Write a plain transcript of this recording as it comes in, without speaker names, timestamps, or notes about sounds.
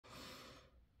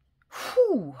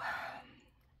So,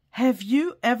 have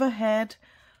you ever had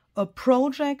a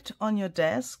project on your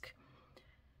desk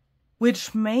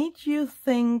which made you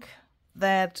think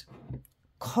that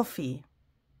coffee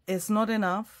is not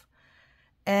enough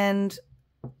and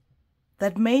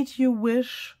that made you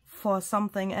wish for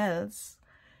something else,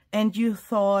 and you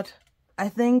thought, I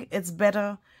think it's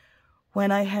better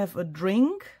when I have a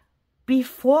drink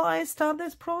before I start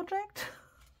this project?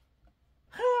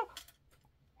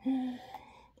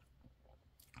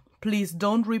 Please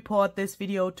don't report this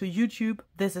video to YouTube.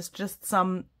 This is just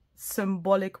some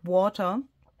symbolic water.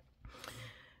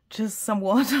 Just some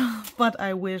water, but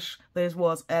I wish this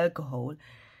was alcohol.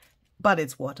 But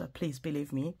it's water, please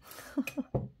believe me.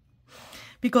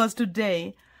 Because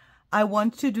today I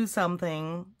want to do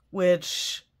something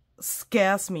which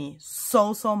scares me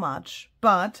so much.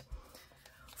 But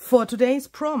for today's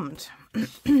prompt,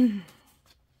 me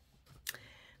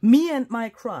and my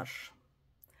crush,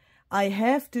 I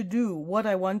have to do what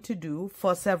I want to do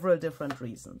for several different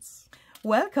reasons.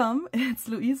 Welcome, it's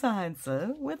Luisa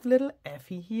Heinzel with little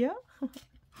Effie here.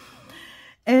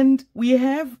 And we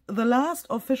have the last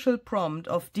official prompt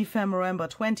of Dephemerember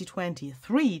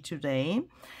 2023 today.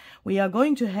 We are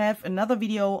going to have another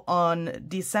video on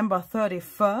December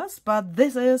 31st, but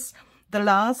this is the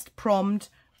last prompt,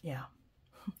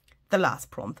 the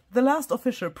last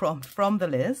official prompt from the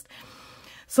list.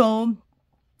 So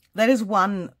that is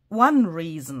one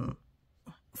reason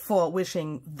for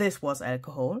wishing this was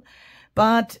alcohol.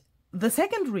 But the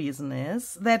second reason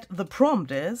is that the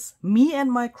prompt is me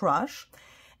and my crush,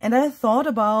 and I thought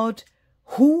about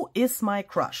who is my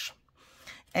crush.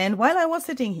 And while I was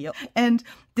sitting here and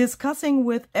discussing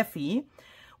with Effie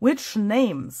which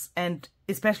names and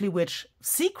especially which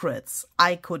secrets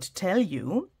I could tell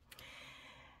you,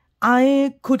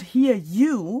 I could hear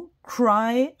you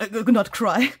cry, not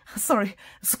cry, sorry,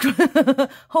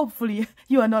 hopefully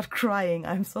you are not crying,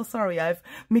 I'm so sorry, I've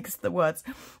mixed the words.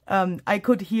 I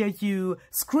could hear you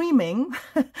screaming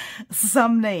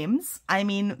some names. I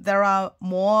mean, there are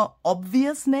more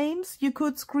obvious names you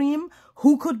could scream.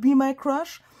 Who could be my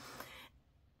crush?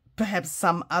 Perhaps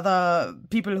some other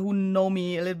people who know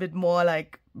me a little bit more,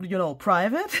 like, you know,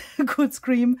 private, could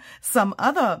scream some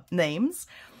other names.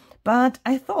 But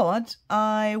I thought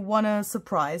I want to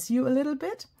surprise you a little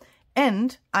bit,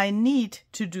 and I need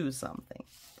to do something.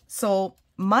 So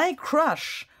my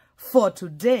crush for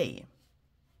today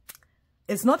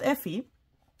is not Effie.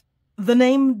 The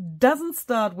name doesn't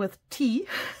start with T.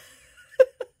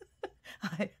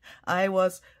 I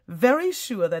was very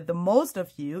sure that the most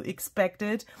of you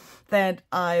expected that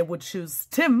I would choose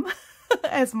Tim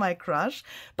as my crush,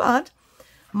 but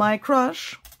my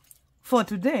crush for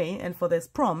today and for this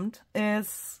prompt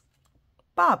is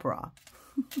Barbara.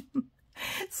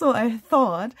 So I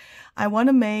thought I want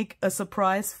to make a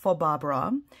surprise for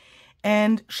Barbara,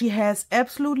 and she has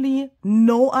absolutely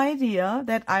no idea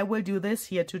that I will do this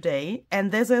here today.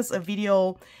 And this is a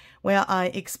video where I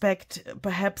expect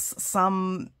perhaps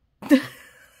some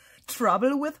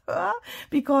trouble with her,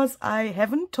 because I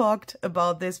haven't talked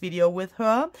about this video with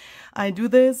her. I do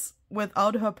this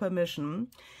without her permission.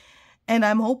 And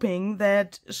I'm hoping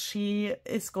that she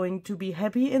is going to be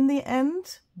happy in the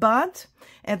end. But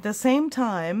at the same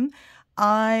time,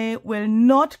 I will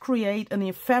not create an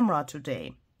ephemera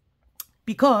today.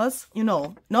 Because, you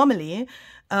know, normally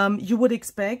you would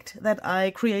expect that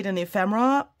I create an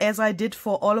ephemera as I did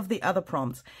for all of the other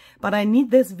prompts. But I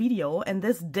need this video and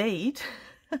this date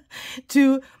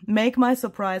to make my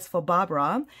surprise for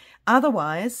Barbara.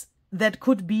 Otherwise, that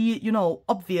could be, you know,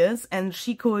 obvious, and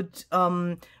she could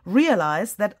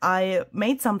realize that I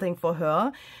made something for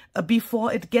her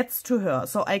before it gets to her.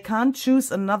 So I can't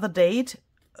choose another date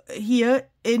here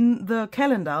in the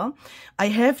calendar. I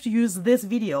have to use this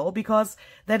video because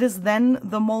that is then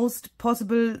the most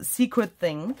possible secret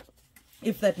thing,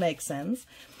 if that makes sense.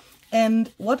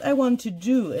 And what I want to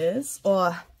do is,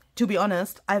 or to be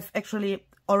honest, I've actually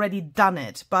already done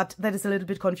it, but that is a little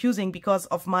bit confusing because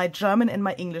of my German and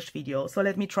my English video. So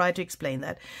let me try to explain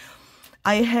that.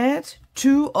 I had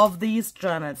two of these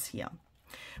journals here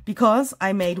because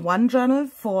I made one journal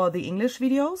for the English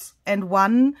videos and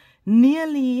one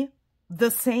nearly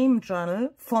the same journal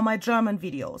for my German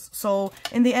videos. So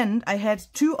in the end, I had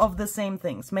two of the same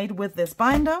things made with this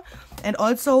binder, and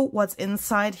also what's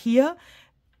inside here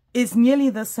is nearly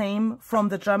the same from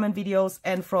the German videos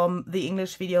and from the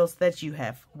English videos that you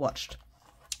have watched.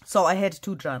 So I had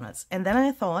two journals. And then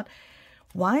I thought,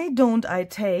 why don't I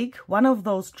take one of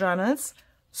those journals,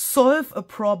 solve a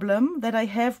problem that I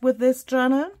have with this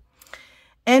journal,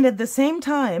 and at the same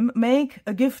time make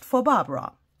a gift for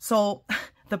Barbara. So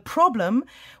the problem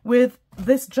with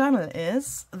this journal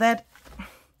is that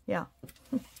Yeah,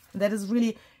 that is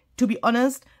really, to be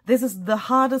honest, this is the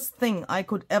hardest thing I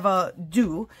could ever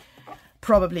do,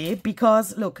 probably,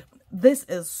 because look, this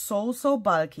is so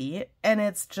bulky and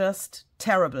it's just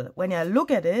terrible. When I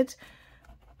look at it,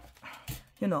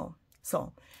 you know,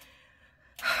 so,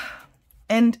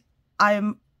 and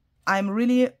I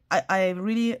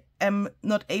really am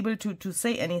not able to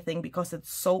say anything because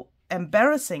it's so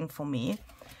embarrassing for me,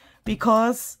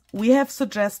 because we have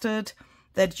suggested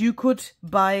that you could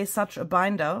buy such a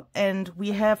binder, and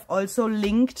we have also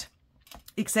linked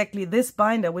exactly this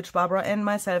binder, which Barbara and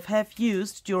myself have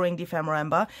used during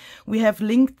Dephemerember. We have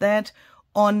linked that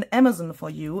on Amazon for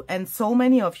you, and so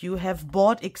many of you have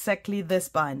bought exactly this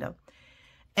binder.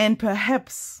 And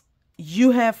perhaps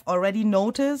you have already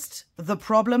noticed the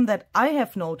problem that I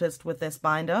have noticed with this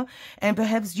binder, and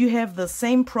perhaps you have the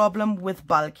same problem with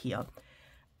bulk here.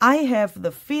 I have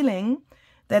the feeling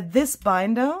that this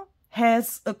binder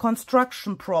has a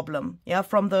construction problem, yeah,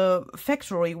 from the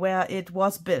factory where it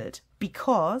was built,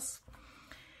 because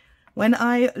when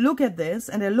I look at this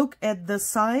and I look at the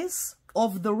size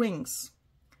of the rings,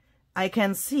 I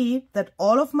can see that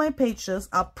all of my pages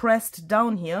are pressed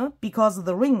down here because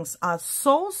the rings are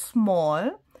so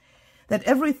small that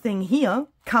everything here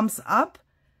comes up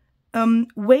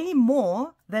way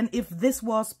more than if this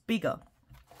was bigger.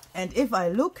 And if I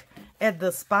look at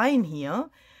the spine here,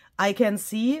 I can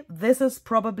see this is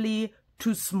probably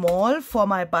too small for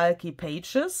my bulky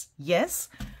pages, yes,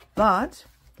 but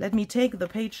let me take the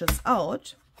pages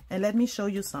out and let me show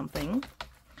you something.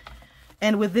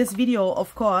 And with this video,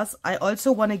 of course, I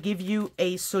also want to give you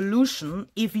a solution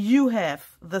if you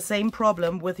have the same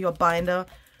problem with your binder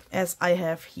as I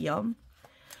have here.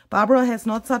 Barbara has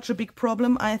not such a big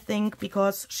problem, I think,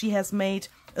 because she has made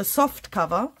a soft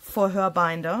cover for her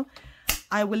binder.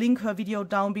 I will link her video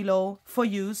down below for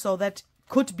you, so that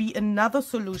could be another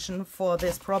solution for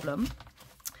this problem.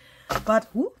 But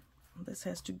this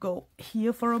has to go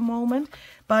here for a moment.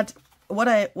 But what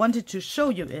I wanted to show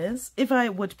you is, if I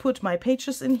would put my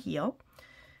pages in here,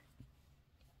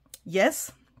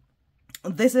 yes,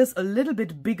 this is a little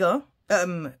bit bigger,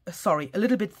 a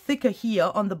little bit thicker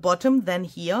here on the bottom than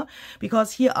here,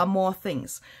 because here are more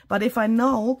things. But if I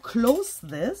now close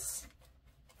this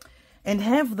and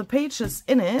have the pages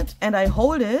in it, and I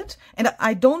hold it, and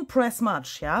I don't press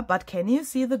much, yeah, but can you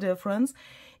see the difference?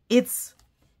 It's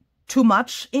too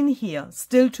much in here,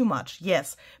 still too much,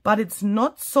 yes, but it's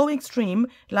not so extreme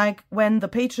like when the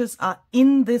pages are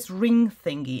in this ring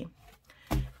thingy.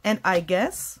 And I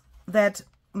guess that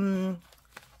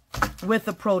with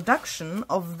the production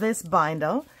of this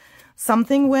binder,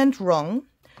 something went wrong,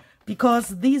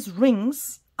 because these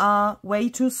rings are way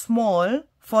too small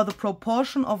for the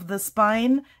proportion of the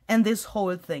spine and this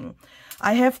whole thing.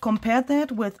 I have compared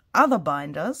that with other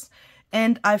binders,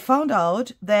 and I found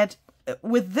out that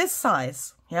with this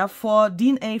size, yeah, for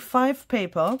DNA 5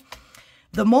 paper,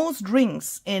 the most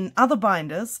rings in other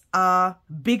binders are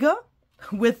bigger,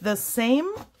 with the same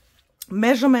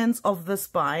measurements of the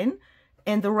spine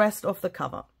and the rest of the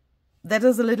cover. That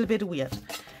is a little bit weird.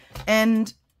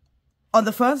 And on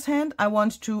the first hand, I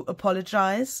want to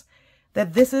apologize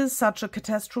that this is such a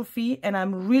catastrophe, and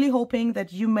I'm really hoping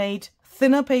that you made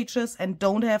thinner pages and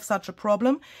don't have such a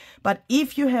problem. But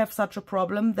if you have such a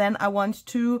problem, then I want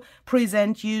to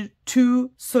present you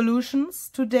two solutions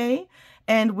today.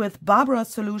 And with Barbara's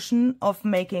solution of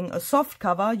making a soft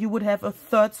cover, you would have a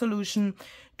third solution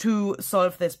to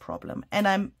solve this problem. And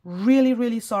I'm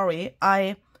really sorry,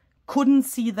 I couldn't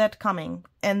see that coming.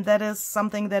 And that is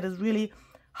something that is really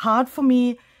hard for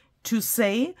me to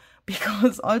say,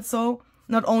 because also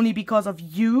not only because of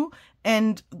you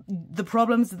and the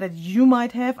problems that you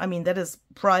might have, I mean, that is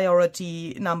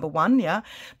priority number one, yeah,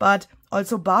 but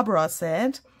also Barbara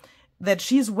said that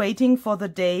she's waiting for the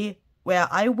day where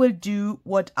I will do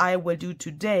what I will do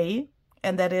today,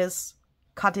 and that is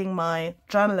cutting my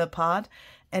journal apart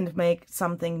and make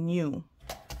something new.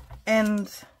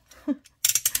 And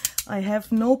I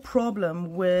have no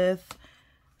problem with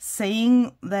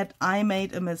saying that I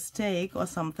made a mistake or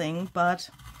something, but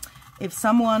if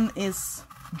someone is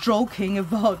joking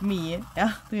about me,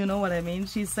 yeah, do you know what I mean?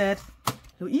 She said,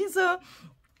 Louise,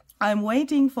 I'm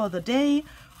waiting for the day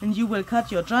when you will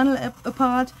cut your journal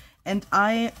apart. And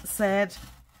I said,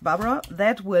 Barbara,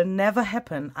 that will never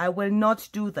happen. I will not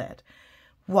do that.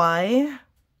 Why?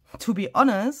 To be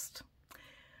honest,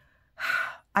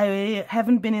 I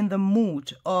haven't been in the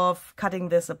mood of cutting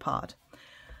this apart.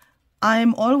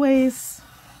 I'm always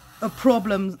a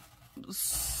problem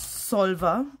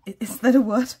solver. Is that a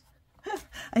word?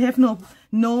 I have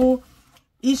no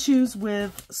issues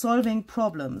with solving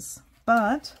problems.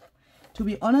 But to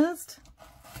be honest,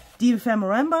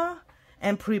 Dephemerember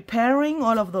and preparing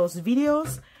all of those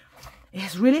videos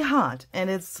is really hard and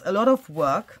it's a lot of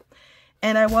work.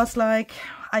 And I was like,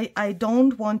 I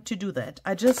don't want to do that.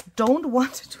 I just don't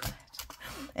want to do that.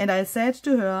 And I said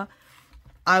to her,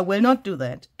 I will not do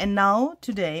that. And now,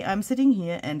 today, I'm sitting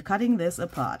here and cutting this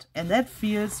apart. And that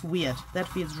feels weird. That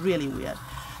feels really weird.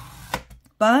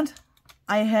 But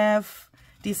I have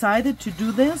decided to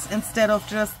do this instead of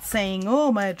just saying,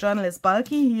 oh, my journal is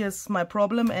bulky, here's my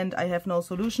problem and I have no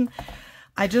solution.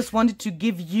 I just wanted to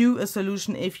give you a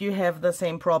solution if you have the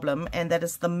same problem, and that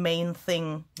is the main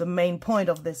thing, the main point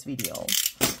of this video.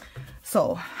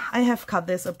 So, I have cut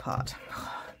this apart.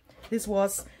 This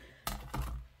was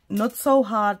not so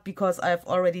hard because I've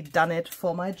already done it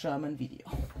for my German video.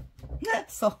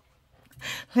 So,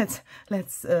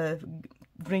 let's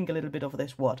drink a little bit of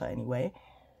this water anyway.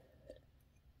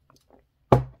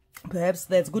 Perhaps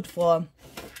that's good for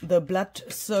the blood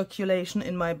circulation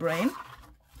in my brain,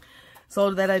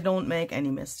 so that I don't make any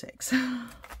mistakes.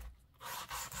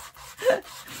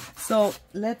 So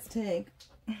let's take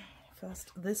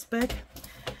first this back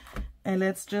and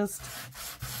let's just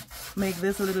make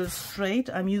this a little straight.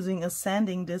 I'm using a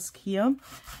sanding disc here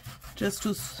just to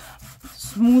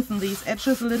smoothen these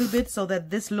edges a little bit so that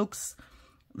this looks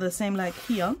the same like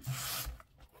here.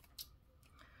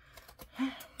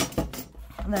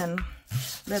 Then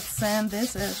let's sand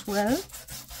this as well.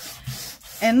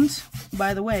 And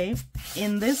by the way,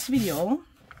 in this video,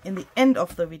 in the end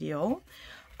of the video,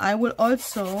 I will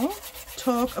also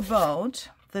talk about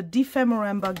the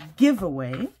Dephemerember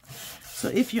giveaway. So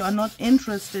if you are not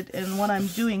interested in what I'm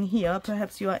doing here,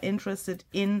 perhaps you are interested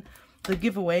in the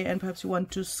giveaway and perhaps you want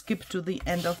to skip to the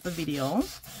end of the video.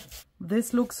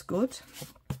 This looks good.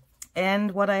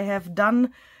 And what I have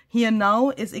done here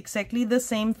now is exactly the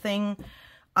same thing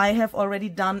I have already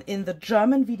done in the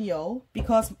German video,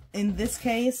 because in this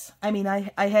case, I mean,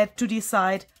 I had to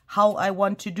decide how I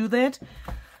want to do that.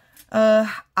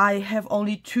 I have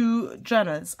only 2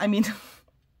 journals. I mean,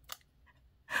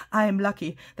 I am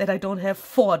lucky that I don't have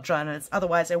 4 journals.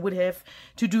 Otherwise, I would have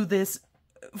to do this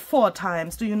 4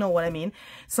 times. Do you know what I mean?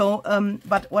 So,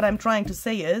 but what I'm trying to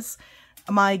say is,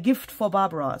 my gift for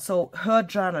Barbara, so her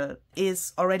journal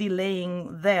is already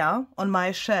laying there on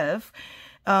my shelf.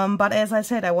 But as I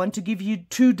said, I want to give you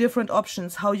 2 different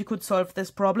options how you could solve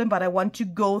this problem, but I want to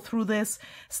go through this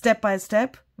step by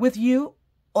step with you.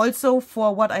 Also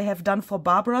for what I have done for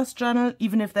Barbara's journal,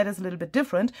 even if that is a little bit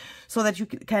different, so that you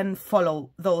can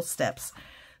follow those steps.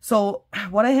 So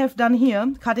what I have done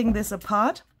here, cutting this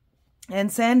apart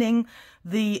and sanding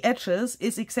the edges,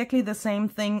 is exactly the same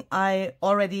thing I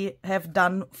already have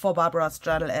done for Barbara's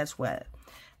journal as well,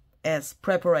 as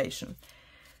preparation.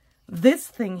 This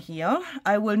thing here,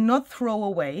 I will not throw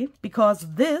away,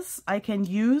 because this I can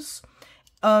use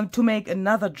to make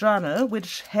another journal,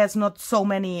 which has not so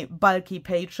many bulky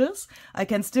pages. I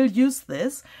can still use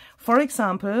this. For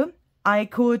example, I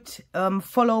could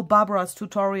follow Barbara's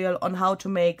tutorial on how to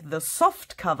make the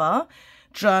soft cover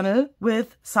journal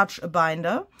with such a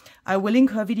binder. I will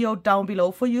link her video down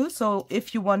below for you. So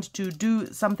if you want to do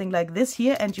something like this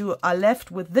here and you are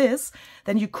left with this,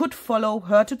 then you could follow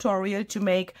her tutorial to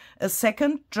make a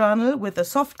second journal with a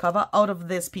soft cover out of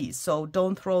this piece. So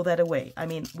don't throw that away. I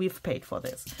mean, we've paid for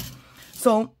this.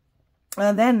 So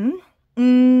then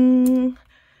the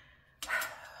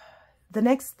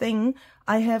next thing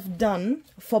I have done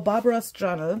for Barbara's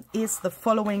journal is the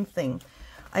following thing.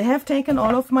 I have taken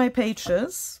all of my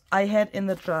pages I had in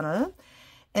the journal,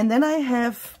 and then I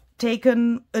have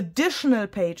taken additional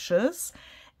pages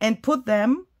and put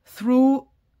them through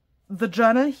the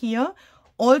journal here,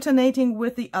 alternating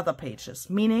with the other pages.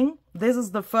 Meaning, this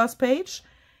is the first page.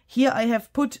 Here I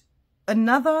have put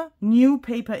another new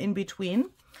paper in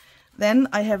between. Then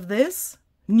I have this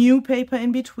new paper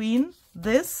in between,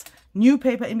 this new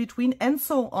paper in between, and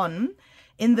so on,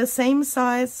 in the same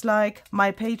size like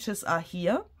my pages are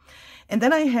here. And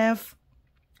then I have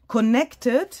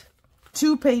connected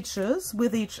 2 pages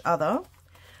with each other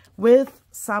with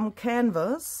some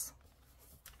canvas,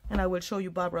 and I will show you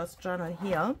Barbara's journal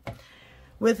here,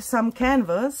 with some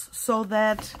canvas, so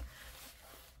that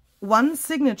one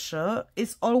signature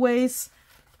is always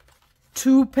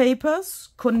 2 papers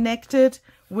connected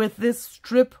with this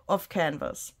strip of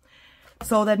canvas.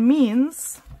 So that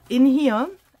means in here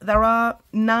there are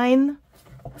 9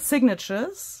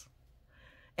 signatures,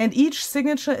 and each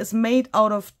signature is made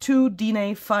out of 2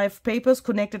 DIN-A5 papers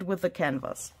connected with the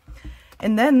canvas.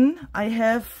 And then I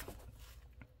have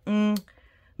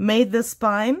made the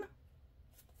spine,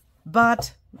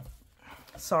 but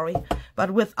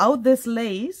without this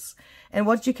lace, And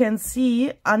what you can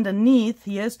see underneath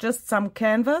here is just some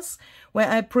canvas where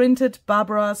I printed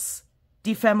Barbara's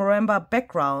Dephemerember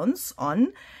backgrounds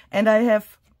on, and I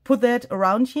have put that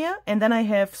around here, and then I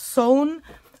have sewn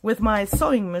with my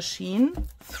sewing machine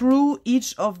through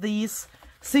each of these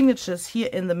signatures here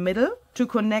in the middle to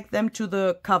connect them to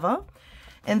the cover.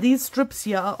 And these strips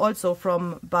here are also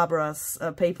from Barbara's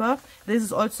paper. This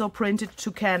is also printed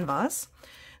to canvas,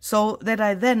 so that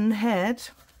I then had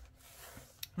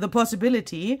the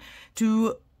possibility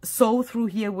to sew through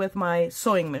here with my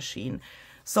sewing machine.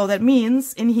 So that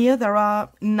means in here there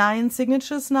are 9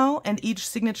 signatures now, and each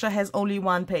signature has only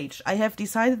 1 page. I have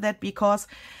decided that because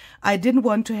I didn't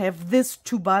want to have this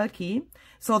too bulky,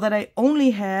 so that I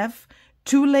only have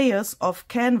 2 layers of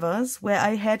canvas where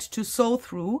I had to sew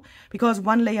through, because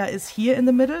one layer is here in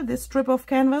the middle, this strip of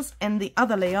canvas, and the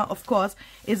other layer, of course,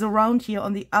 is around here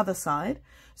on the other side.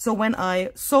 So when I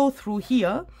sew through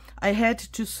here, I had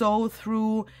to sew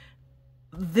through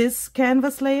this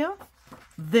canvas layer,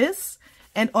 this,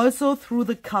 and also through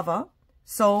the cover.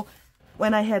 So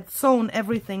when I had sewn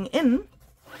everything in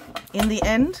the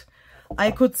end,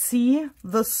 I could see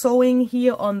the sewing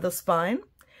here on the spine.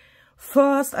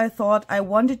 First, I thought I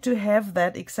wanted to have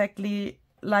that exactly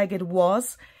like it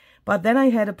was, but then I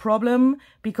had a problem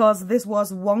because this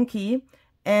was wonky,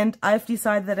 and I've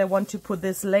decided that I want to put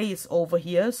this lace over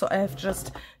here. So I have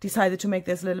just decided to make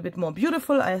this a little bit more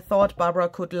beautiful. I thought Barbara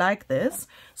could like this,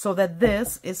 so that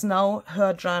this is now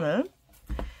her journal.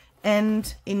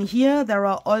 And in here there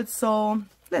are also,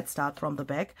 let's start from the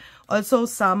back, also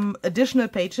some additional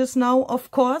pages now, of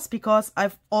course, because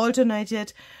I've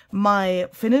alternated my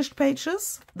finished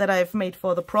pages that I've made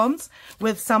for the prompts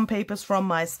with some papers from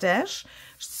my stash,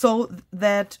 so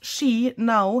that she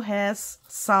now has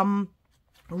some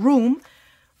room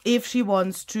if she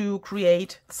wants to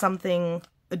create something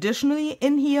additionally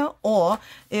in here, or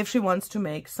if she wants to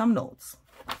make some notes.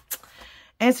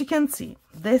 As you can see,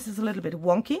 this is a little bit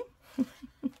wonky.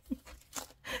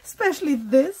 Especially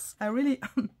this.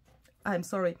 I'm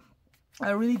sorry,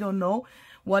 I really don't know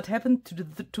what happened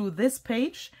to this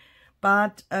page,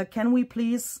 but can we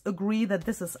please agree that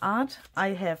this is art? I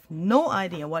have no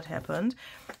idea what happened,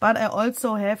 but I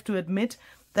also have to admit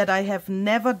that I have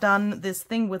never done this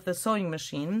thing with the sewing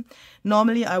machine.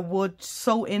 Normally I would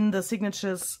sew in the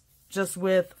signatures just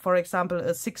with, for example,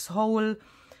 a 6-hole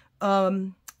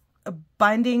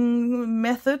binding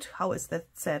method. How is that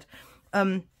said?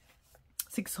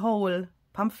 6-hole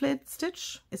pamphlet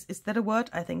stitch, is that a word?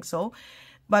 I think so.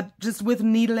 But just with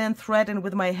needle and thread and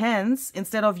with my hands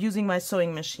instead of using my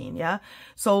sewing machine, yeah?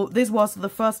 So this was the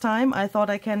first time I thought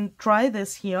I can try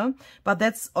this here, but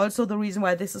that's also the reason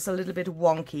why this is a little bit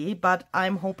wonky, but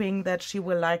I'm hoping that she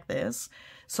will like this.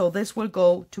 So this will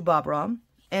go to Barbara,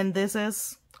 and this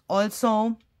is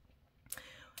also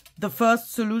the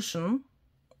first solution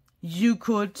you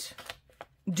could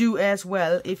do as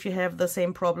well if you have the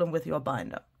same problem with your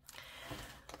binder.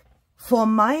 For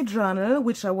my journal,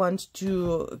 which I want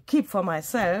to keep for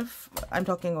myself, I'm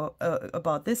talking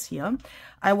about this here,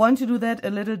 I want to do that a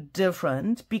little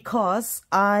different because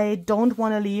I don't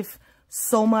want to leave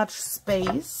so much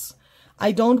space.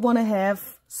 I don't want to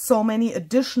have so many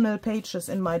additional pages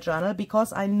in my journal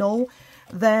because I know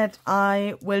that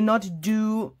I will not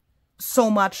do so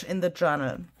much in the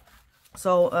journal.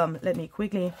 So let me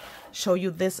quickly show you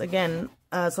this again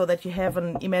so that you have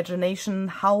an imagination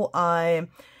how I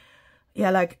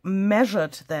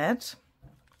measured that.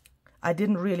 I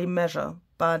didn't really measure,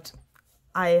 but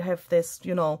I have this,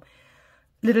 you know,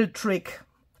 little trick.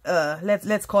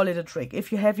 Let's call it a trick.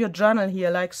 If you have your journal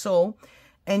here like so,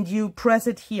 and you press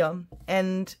it here,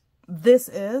 and this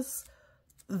is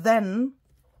then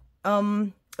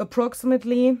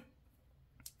approximately,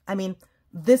 I mean,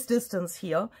 this distance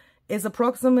here is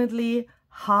approximately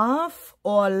half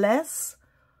or less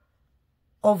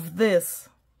of this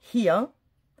here,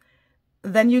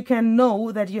 then you can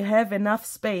know that you have enough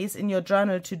space in your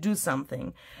journal to do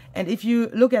something. And if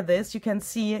you look at this, you can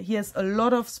see here's a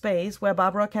lot of space where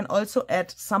Barbara can also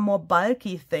add some more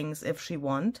bulky things if she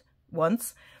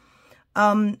wants.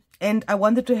 And I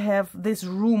wanted to have this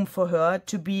room for her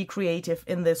to be creative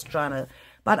in this journal.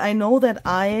 But I know that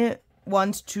I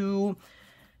want to,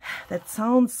 that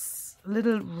sounds a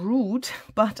little rude,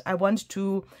 but I want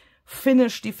to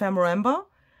finish Dephemerember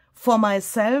for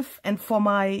myself and for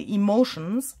my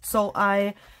emotions, so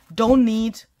I don't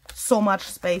need so much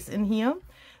space in here.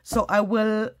 So I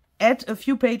will add a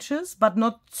few pages, but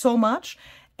not so much,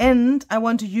 and I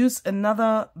want to use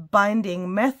another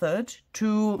binding method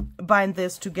to bind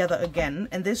this together again,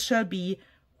 and this shall be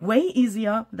way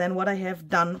easier than what I have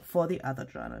done for the other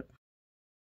journal.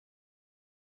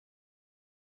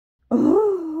 Oh,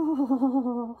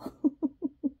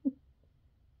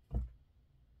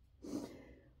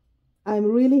 I'm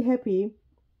really happy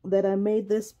that I made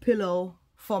this pillow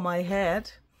for my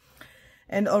head.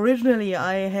 And originally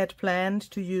I had planned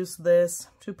to use this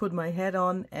to put my head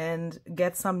on and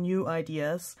get some new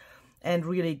ideas and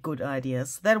really good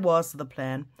ideas. That was the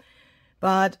plan.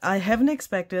 But I haven't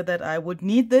expected that I would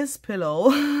need this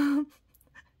pillow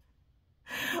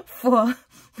for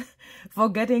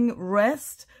getting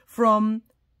rest from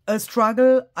a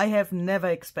struggle I have never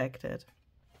expected.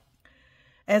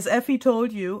 As Effie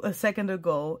told you a second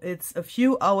ago, it's a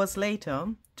few hours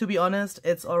later. To be honest,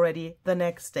 it's already the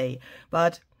next day.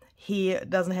 But he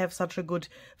doesn't have such a good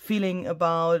feeling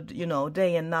about, you know,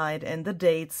 day and night and the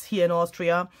dates here in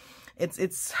Austria.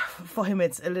 It's for him,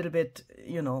 it's a little bit,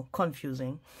 you know,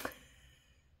 confusing.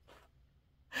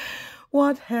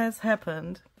 What has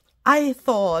happened? I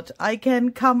thought I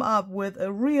can come up with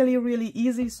a really, really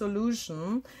easy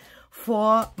solution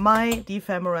for my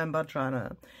Dephemerember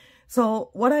journal. So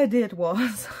what I did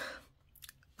was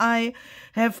I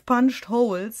have punched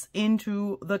holes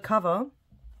into the cover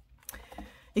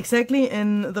exactly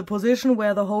in the position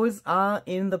where the holes are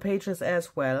in the pages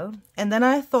as well. And then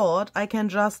I thought I can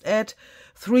just add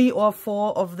 3 or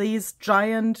 4 of these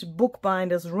giant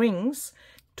bookbinders rings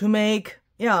to make,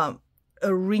 yeah,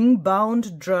 a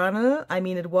ring-bound journal. I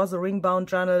mean, it was a ring-bound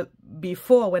journal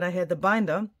before when I had the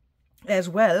binder as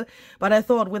well, but I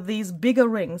thought with these bigger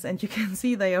rings, and you can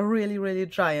see they are really, really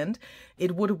giant,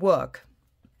 it would work.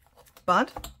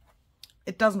 But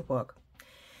it doesn't work.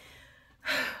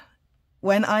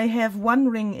 When I have one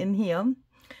ring in here,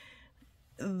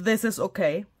 this is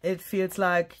okay. It feels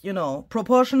like, you know,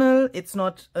 proportional. It's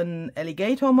not an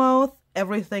alligator mouth.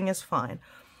 Everything is fine.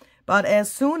 But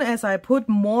as soon as I put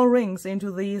more rings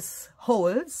into these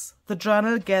holes, the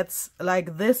journal gets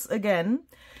like this again.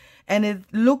 And it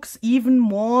looks even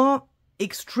more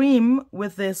extreme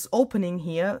with this opening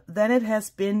here than it has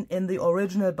been in the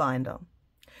original binder.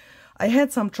 I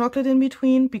had some chocolate in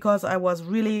between because I was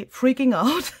really freaking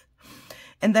out.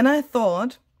 And then I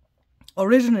thought,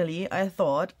 originally I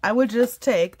thought I would just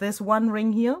take this one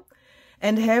ring here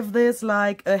and have this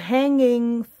like a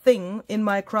hanging thing in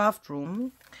my craft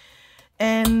room.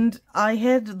 And I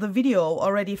had the video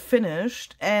already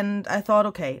finished and I thought,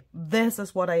 okay, this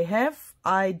is what I have.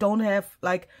 I don't have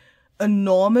like a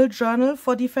normal journal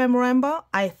for Dephemerember.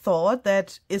 I thought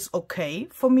that is okay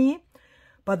for me.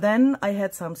 But then I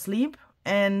had some sleep.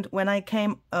 And when I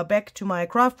came back to my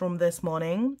craft room this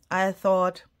morning, I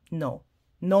thought, no.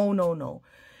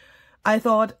 I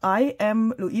thought, I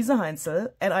am Luise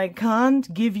Heinzel and I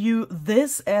can't give you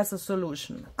this as a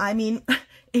solution. I mean,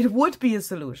 it would be a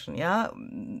solution, yeah,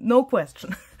 no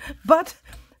question. But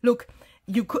look,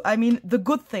 you could, I mean, the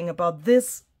good thing about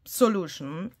this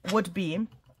solution would be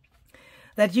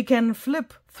that you can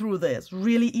flip through this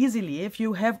really easily if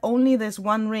you have only this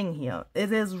one ring here.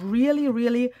 It is really,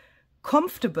 really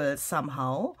comfortable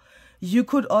somehow. You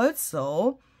could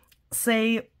also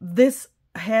say this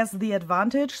has the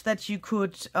advantage that you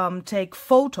could take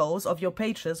photos of your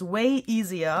pages way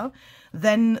easier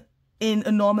than in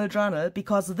a normal journal,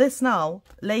 because this now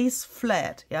lays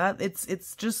flat. Yeah,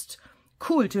 it's just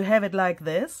cool to have it like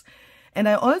this. And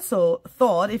I also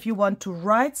thought if you want to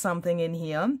write something in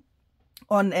here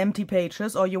on empty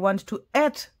pages, or you want to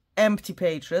add empty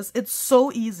pages, it's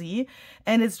so easy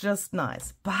and it's just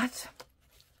nice. But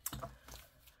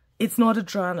it's not a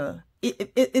journal.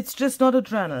 It's just not a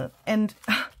journal. And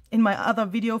in my other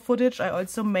video footage, I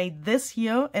also made this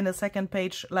here in a second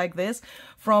page like this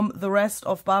from the rest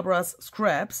of Barbara's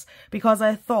scraps, because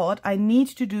I thought I need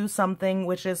to do something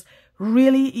which is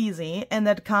really easy and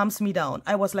that calms me down.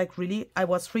 I was like, really, I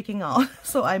was freaking out.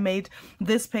 So I made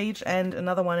this page and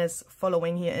another one is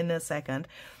following here in a second.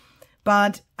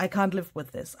 But I can't live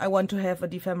with this. I want to have a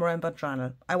Dephemerember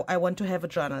journal. I want to have a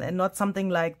journal and not something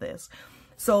like this.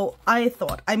 So I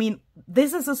thought, I mean,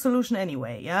 this is a solution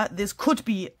anyway, yeah? This could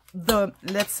be the,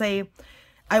 let's say,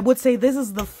 I would say this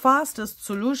is the fastest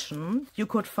solution you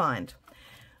could find.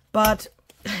 But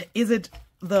is it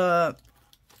the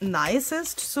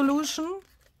nicest solution?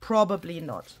 Probably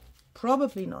not.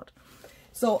 Probably not.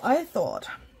 So I thought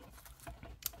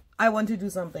I want to do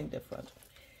something different.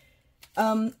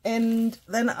 And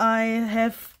then I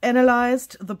have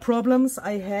analyzed the problems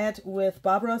I had with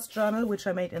Barbara's journal, which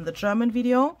I made in the German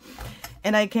video.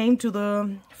 And I came to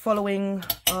the following,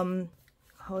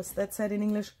 how is that said in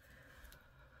English?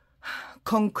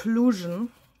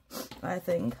 Conclusion, I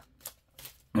think.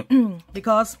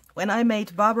 Because when I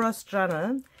made Barbara's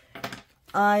journal,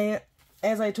 I,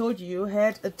 as I told you,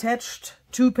 had attached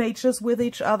 2 pages with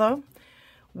each other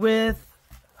with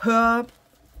her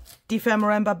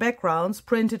Dephemerember backgrounds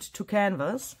printed to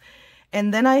canvas.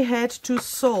 And then I had to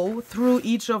sew through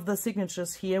each of the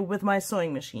signatures here with my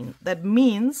sewing machine. That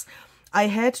means I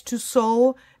had to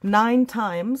sew 9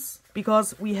 times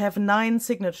because we have 9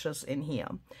 signatures in here.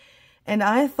 And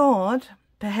I thought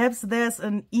perhaps there's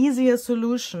an easier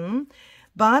solution,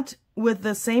 but with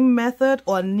the same method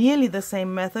or nearly the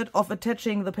same method of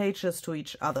attaching the pages to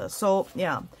each other. So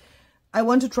yeah, I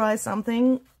want to try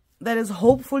something that is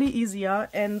hopefully easier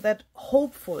and that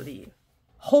hopefully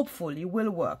will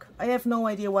work. I have no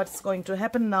idea what's going to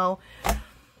happen now,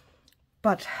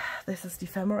 but this is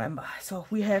Dephemerember, so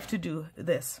we have to do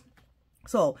this.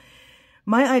 So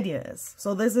my idea is,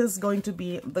 so this is going to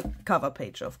be the cover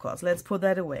page, of course. Let's put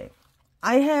that away.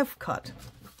 I have cut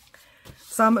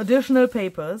some additional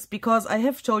papers because I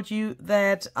have told you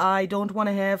that I don't want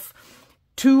to have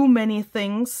too many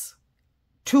things,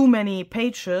 too many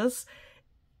pages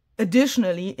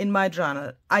additionally in my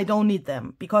journal. I don't need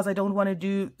them because I don't want to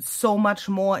do so much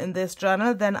more in this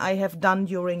journal than I have done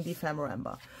during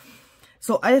Dephemerember.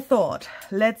 So I thought,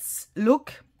 let's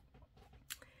look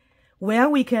where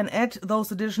we can add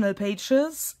those additional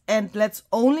pages, and let's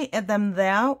only add them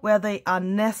there where they are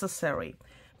necessary.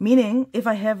 Meaning, if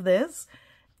I have this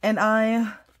and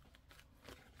I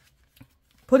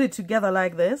put it together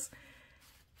like this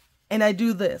and I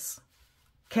do this,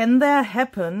 can there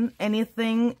happen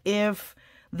anything if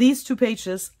these 2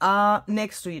 pages are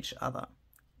next to each other?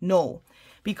 No,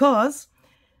 because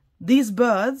these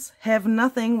birds have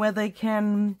nothing where they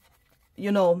can,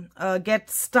 you know, get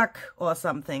stuck or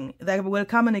something. There will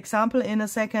come an example in a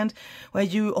second where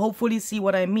you hopefully see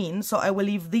what I mean. So I will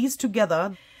leave these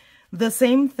together. The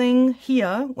same thing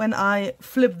here, when I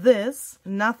flip this,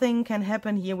 nothing can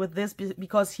happen here with this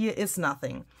because here is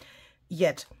nothing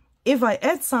yet. If I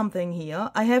add something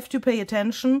here, I have to pay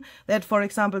attention that, for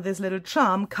example, this little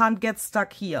charm can't get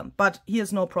stuck here, but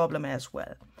here's no problem as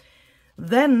well.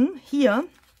 Then here,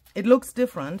 it looks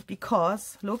different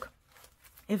because, look,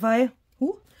 if I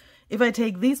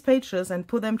take these pages and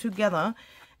put them together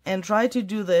and try to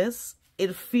do this,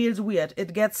 it feels weird.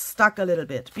 It gets stuck a little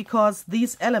bit because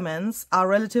these elements are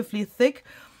relatively thick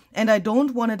and I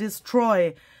don't want to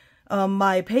destroy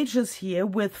my pages here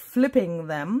with flipping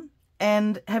them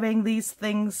and having these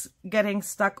things getting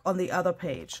stuck on the other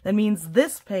page. That means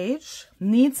this page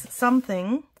needs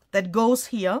something that goes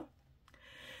here,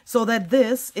 so that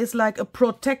this is like a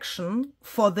protection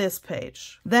for this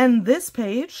page. Then this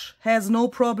page has no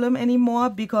problem anymore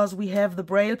because we have the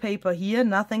braille paper here,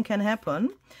 nothing can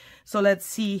happen. So let's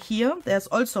see here, there's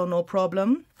also no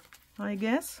problem, I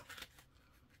guess.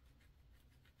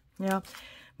 Yeah,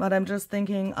 but I'm just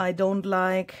thinking I don't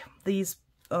like these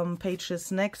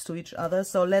pages next to each other,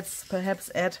 so let's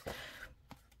perhaps add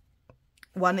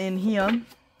one in here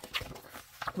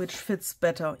which fits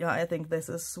better. Yeah, I think this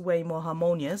is way more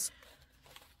harmonious.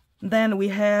 Then we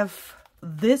have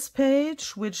this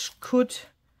page which could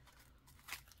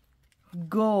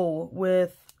go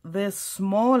with this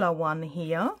smaller one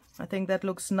here. I think that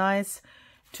looks nice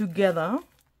together.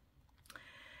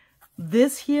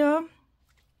 This here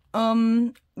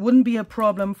wouldn't be a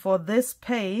problem for this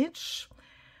page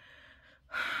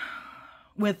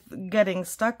with getting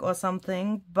stuck or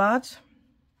something, but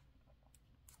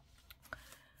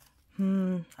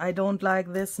I don't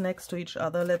like this next to each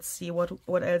other. Let's see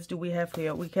what else do we have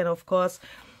here. We can of course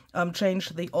change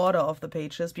the order of the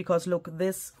pages because look,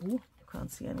 this, ooh, you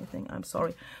can't see anything, I'm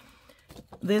sorry.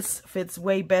 This fits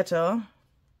way better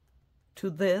to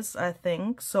this, I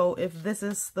think. So if this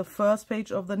is the first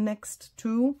page of the next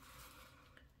 2,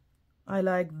 I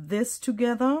like this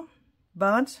together,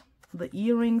 but the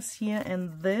earrings here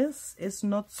and this is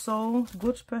not so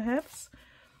good perhaps.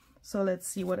 So let's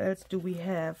see, what else do we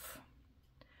have?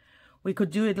 We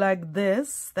could do it like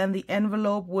this, then the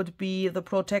envelope would be the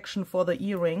protection for the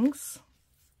earrings.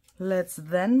 Let's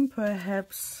then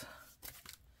perhaps,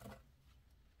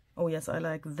 oh yes, I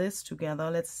like this together.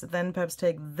 Let's then perhaps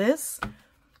take this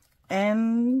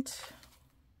and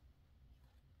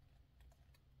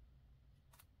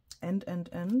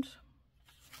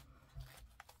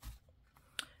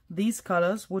these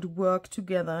colors would work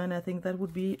together, and I think that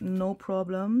would be no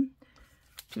problem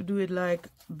to do it like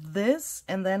this.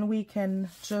 And then we can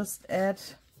just add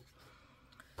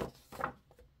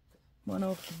one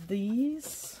of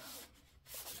these,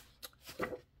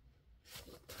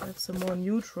 perhaps a more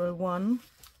neutral one,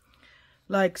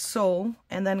 like so,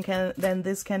 and then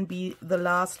this can be the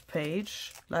last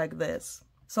page like this.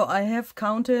 So I have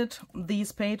counted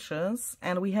these pages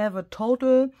and we have a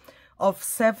total of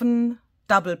 7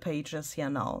 double pages here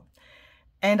now.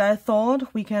 And I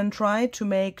thought we can try to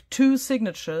make 2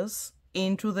 signatures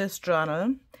into this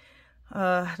journal.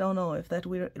 I don't know if that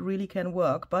really can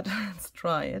work, but let's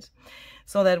try it.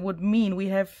 So that would mean we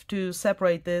have to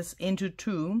separate this into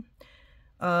two.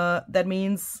 That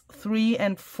means 3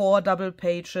 and 4 double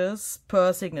pages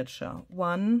per signature.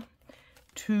 1,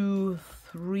 2,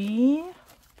 3.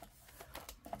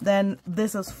 Then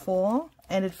this is 4,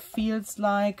 and it feels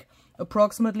like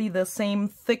approximately the same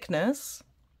thickness.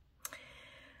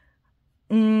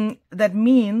 That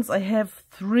means I have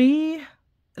 3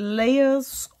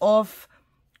 layers of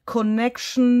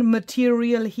connection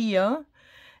material here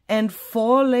and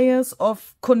 4 layers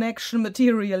of connection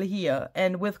material here.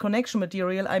 And with connection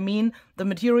material, I mean the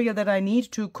material that I need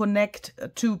to connect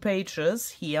 2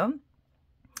 pages here.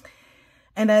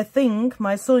 And I think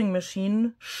my sewing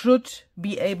machine should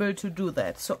be able to do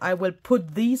that. So I will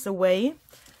put these away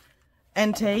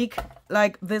and take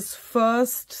like this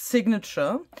first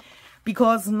signature,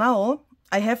 because now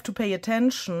I have to pay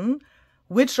attention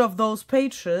which of those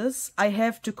pages I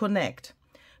have to connect.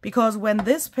 Because when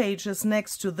this page is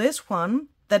next to this one,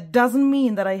 that doesn't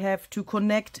mean that I have to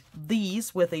connect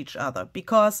these with each other.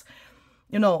 Because,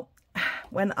 you know,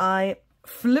 when I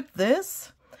flip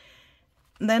this,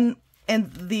 then,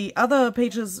 and the other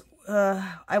pages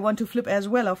I want to flip as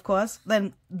well, of course,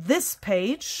 then this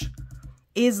page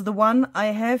is the one I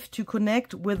have to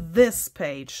connect with this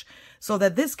page. So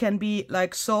that this can be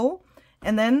like so,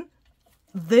 and then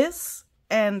this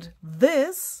and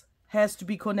this has to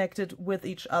be connected with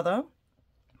each other,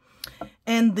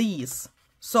 and these,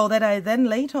 so that I then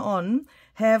later on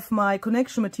have my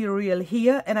connection material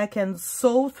here, and I can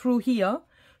sew through here,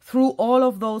 through all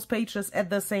of those pages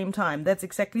at the same time. That's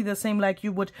exactly the same like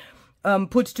you would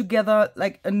put together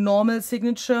like a normal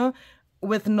signature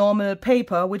with normal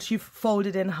paper, which you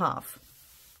folded in half.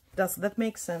 Does that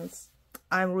make sense?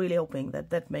 I'm really hoping that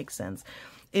that makes sense.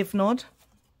 If not,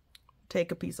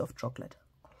 take a piece of chocolate.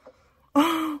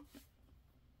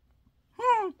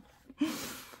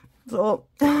 So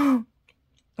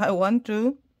I want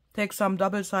to take some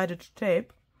double-sided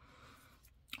tape,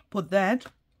 put that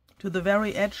to the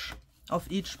very edge of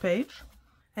each page.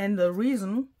 And the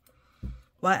reason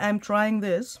why I'm trying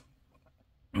this,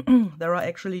 there are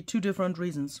actually 2 different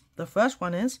reasons. The first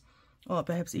one is, or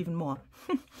perhaps even more.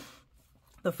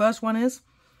 The first one is,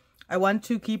 I want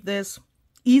to keep this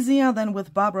easier than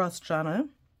with Barbara's journal.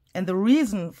 And the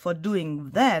reason for doing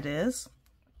that is,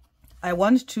 I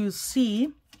want to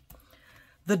see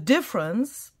the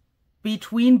difference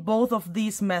between both of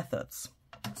these methods,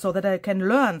 so that I can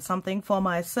learn something for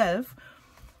myself,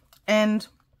 and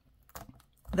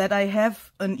that I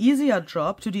have an easier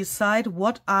job to decide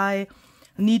what I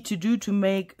need to do to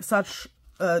make such,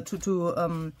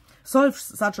 solve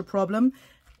such a problem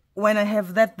when I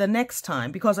have that the next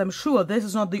time, because I'm sure this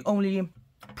is not the only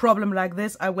problem like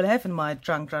this I will have in my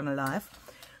junk journal life.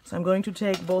 So I'm going to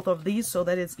take both of these so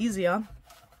that it's easier,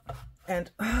 and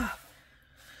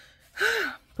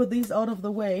put these out of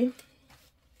the way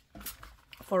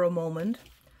for a moment,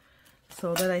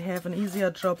 so that I have an easier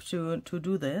job to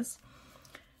do this.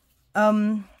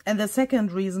 And the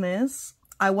second reason is,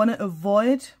 I want to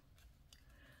avoid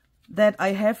that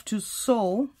I have to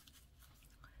sew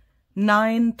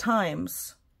 9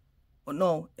 times.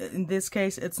 No, in this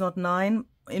case it's not 9.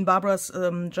 In Barbara's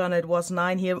journal it was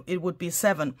 9. Here it would be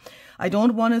 7. I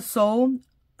don't want to sew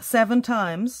 7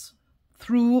 times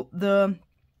through the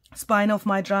spine of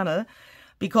my journal,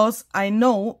 because I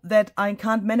know that I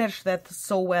can't manage that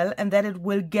so well and that it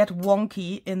will get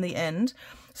wonky in the end.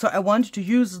 So I want to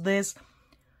use this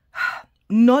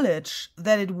knowledge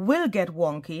that it will get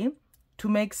wonky to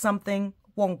make something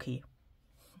wonky.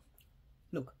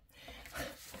 Look.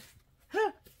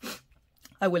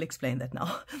 I will explain that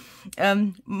now.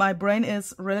 My brain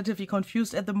is relatively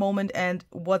confused at the moment, and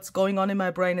what's going on in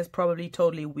my brain is probably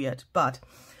totally weird. But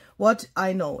what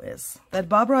I know is that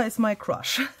Barbara is my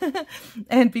crush.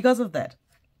 And because of that,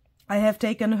 I have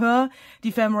taken her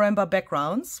Dephemerember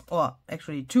backgrounds, or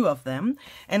actually 2 of them,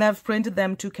 and I've printed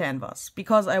them to canvas,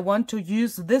 because I want to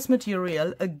use this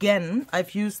material again.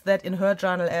 I've used that in her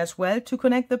journal as well to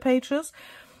connect the pages,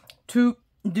 to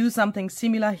do something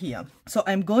similar here. So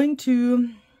I'm going to,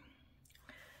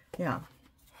 yeah,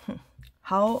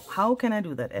 how can I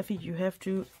do that? Effie, you have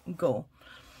to go.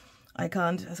 I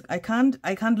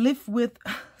can't live with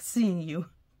seeing you.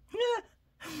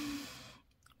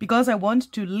 Because I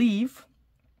want to leave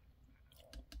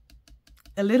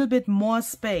a little bit more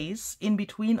space in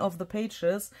between of the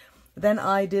pages than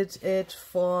I did it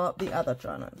for the other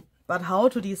journal. But how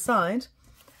to decide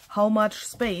how much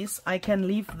space I can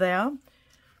leave there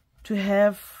to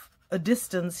have a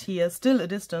distance here, still a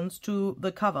distance to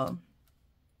the cover.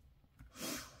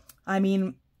 I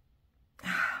mean,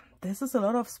 this is a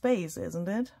lot of space, isn't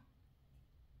it?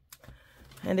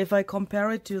 And if I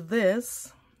compare it to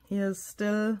this, here's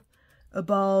still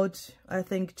about, I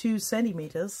think, 2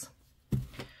 centimeters.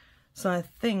 So I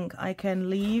think I can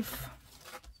leave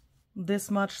this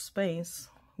much space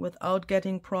without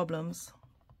getting problems,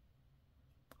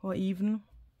 or even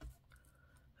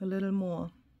a little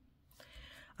more.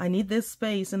 I need this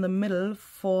space in the middle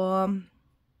for,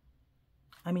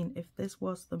 I mean, if this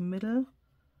was the middle,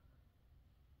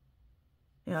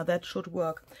 yeah, that should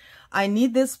work. I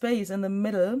need this space in the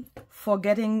middle for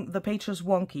getting the pages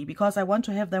wonky, because I want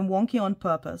to have them wonky on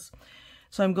purpose.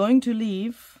 So I'm going to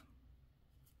leave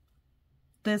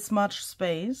this much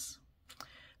space,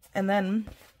 and then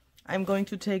I'm going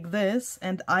to take this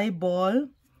and eyeball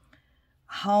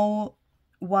how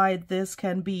wide this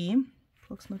can be,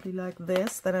 approximately like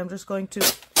this. Then I'm just going to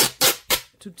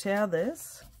tear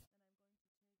this.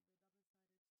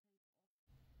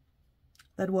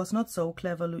 That was not so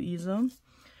clever, Louisa.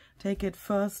 Take it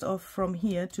first off from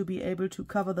here to be able to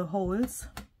cover the holes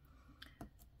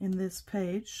in this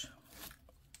page.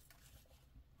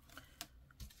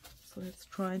 So let's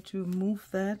try to move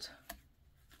that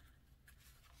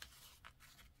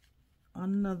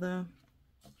under the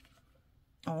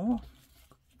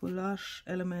collage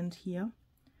element here.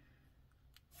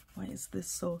 Why is this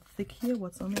so thick here?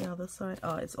 What's on the other side?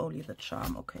 Oh, it's only the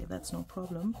charm. Okay, that's no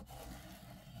problem.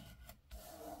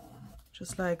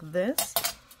 Just like this,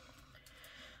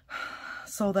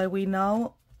 so that we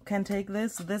now can take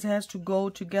this. This has to go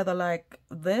together like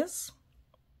this.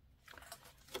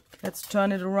 Let's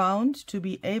turn it around to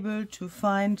be able to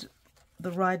find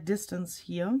the right distance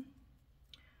here.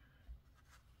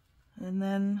 And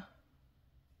then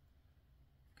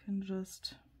can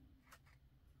just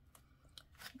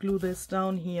glue this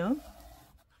down here.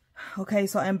 Okay,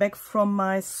 so I'm back from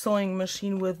my sewing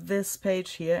machine with this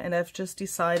page here, and I've just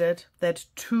decided that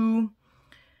 2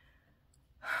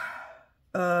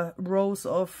 rows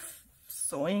of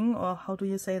sewing, or how do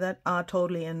you say that, are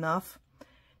totally enough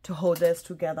to hold this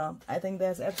together. I think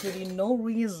there's absolutely no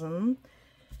reason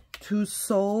to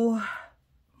sew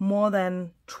more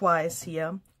than twice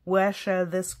here. Where shall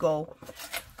this go?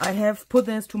 I have put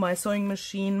this to my sewing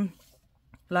machine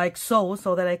like so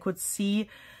that I could see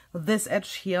this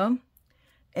edge here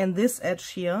and this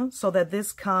edge here, so that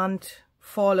this can't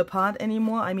fall apart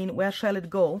anymore. I mean, where shall it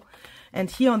go?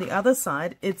 And here on the other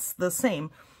side, it's the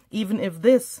same. Even if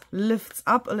this lifts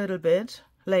up a little bit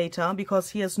later,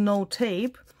 because here's no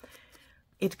tape,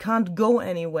 it can't go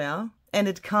anywhere, and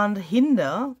it can't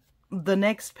hinder the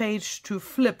next page to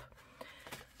flip.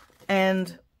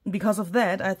 And because of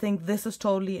that, I think this is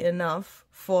totally enough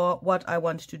for what I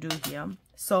want to do here.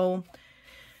 So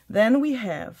then we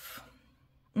have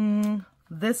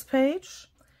this page,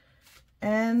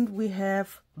 and we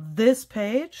have this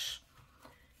page.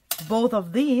 Both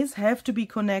of these have to be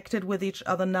connected with each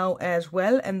other now as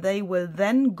well, and they will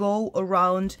then go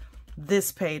around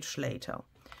this page later.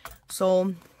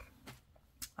 So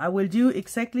I will do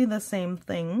exactly the same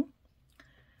thing.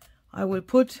 I will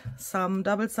put some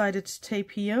double-sided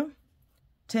tape here,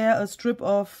 tear a strip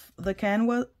of the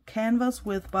canvas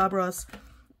with Barbara's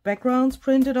backgrounds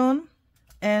printed on,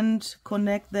 and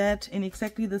connect that in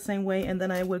exactly the same way, and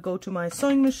then I will go to my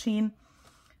sewing machine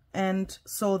and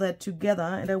sew that together,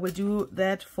 and I will do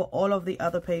that for all of the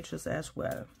other pages as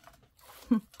well.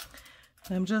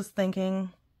 I'm just thinking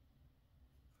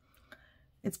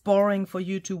it's boring for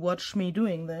you to watch me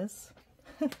doing this.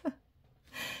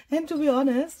 And to be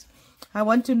honest, I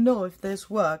want to know if this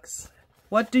works.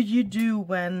 What do you do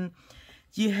when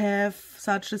you have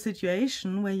such a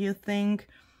situation where you think,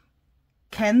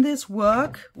 can this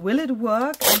work? Will it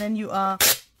work? And then you are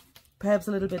perhaps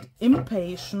a little bit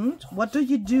impatient. What do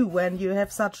you do when you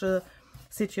have such a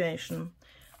situation?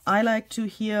 I like to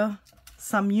hear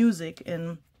some music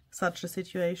in such a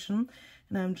situation,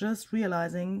 and I'm just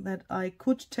realizing that I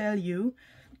could tell you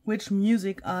which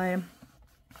music I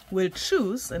will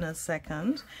choose in a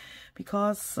second,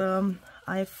 because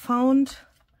I found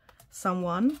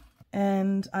someone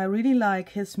and I really like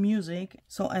his music,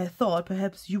 so I thought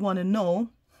perhaps you want to know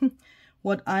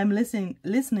what I'm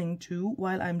listening to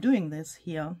while I'm doing this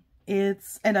here.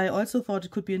 And I also thought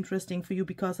it could be interesting for you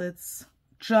because it's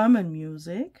German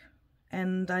music,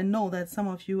 and I know that some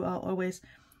of you are always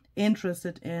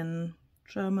interested in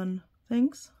German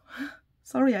things.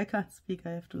 Sorry, I can't speak,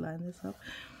 I have to line this up.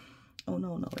 Oh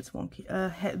no, it's wonky.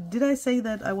 Did I say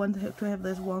that I want to have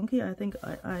this wonky? I think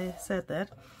I said that.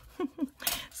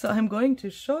 So I'm going to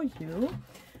show you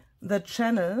the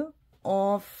channel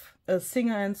of a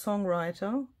singer and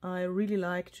songwriter I really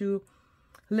like to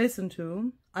listen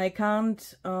to. I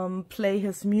can't play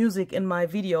his music in my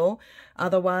video,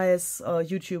 otherwise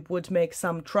YouTube would make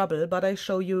some trouble, but I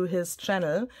show you his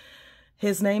channel.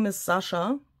 His name is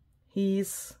SASCHA.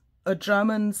 He's a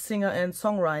German singer and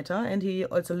songwriter, and he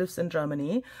also lives in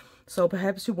Germany. So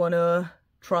perhaps you want to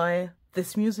try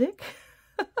this music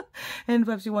and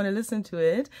perhaps you want to listen to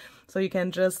it. So you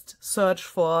can just search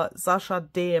for SASCHA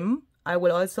DEHM. I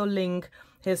will also link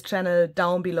his channel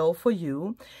down below for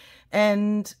you.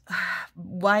 And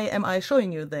why am I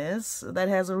showing you this? That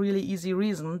has a really easy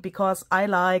reason, because I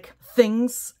like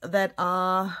things that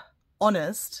are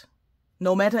honest,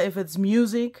 no matter if it's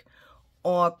music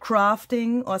or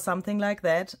crafting or something like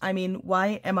that. I mean,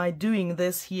 why am I doing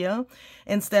this here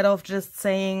instead of just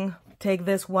saying, take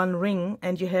this one ring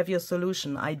and you have your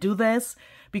solution? I do this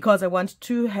because I want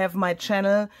to have my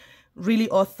channel really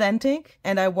authentic,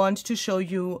 and I want to show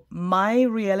you my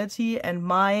reality and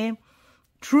my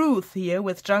truth here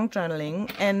with junk journaling.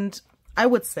 And I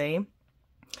would say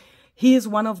he is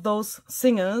one of those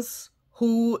singers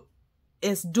who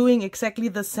is doing exactly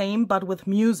the same but with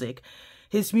music.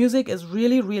 His music is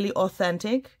really, really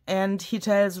authentic, and he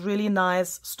tells really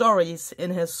nice stories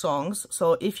in his songs.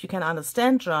 So if you can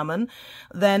understand German,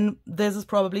 then this is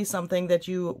probably something that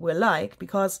you will like,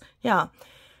 because yeah,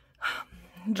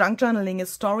 junk journaling is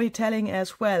storytelling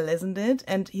as well, isn't it?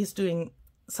 And he's doing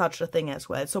such a thing as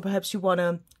well. So perhaps you want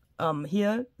to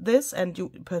hear this,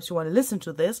 and perhaps you want to listen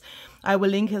to this. I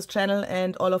will link his channel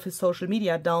and all of his social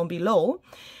media down below.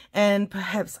 And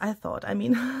perhaps I thought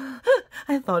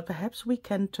perhaps we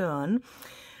can turn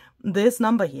this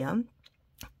number here,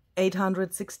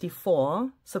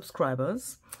 864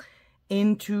 subscribers,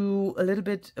 into a little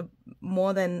bit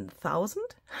more than 1,000.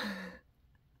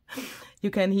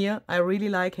 You can hear I really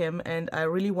like him and I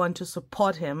really want to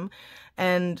support him,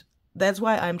 and that's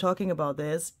why I'm talking about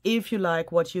this. If you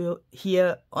like what you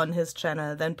hear on his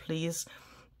channel, then please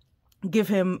give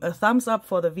him a thumbs up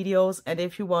for the videos, and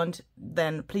if you want,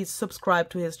 then please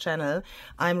subscribe to his channel.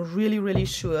 I'm really, really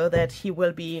sure that he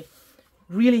will be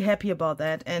really happy about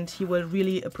that, and he will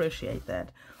really appreciate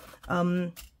that.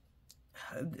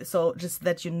 So just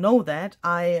that you know that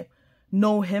I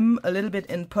know him a little bit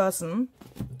in person.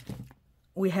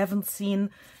 We haven't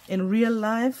seen in real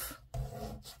life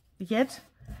yet,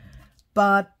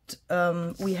 but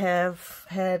we have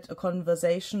had a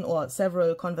conversation, or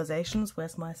several conversations.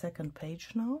 Where's my second page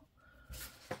now?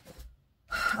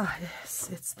 Ah, yes,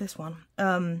 it's this one,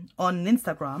 on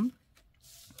Instagram.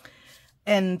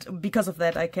 And because of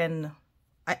that,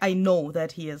 I know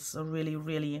that he is a really,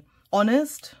 really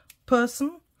honest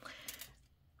person,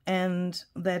 and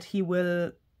that he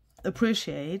will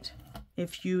appreciate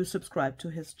if you subscribe to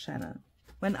his channel.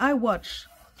 When I watch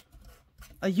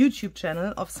a YouTube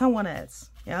channel of someone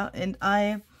else, yeah, and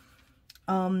I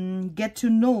get to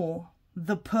know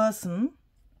the person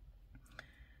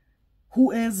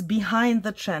who is behind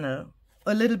the channel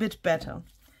a little bit better,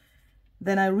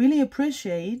 then I really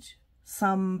appreciate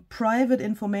some private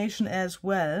information as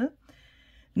well.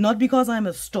 Not because I'm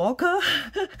a stalker,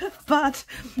 but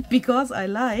because I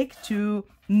like to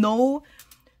know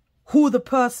who the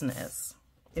person is,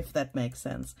 if that makes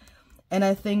sense. And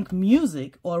I think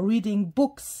music or reading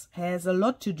books has a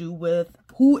lot to do with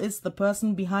who is the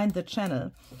person behind the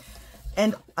channel.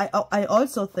 And I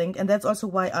also think, and that's also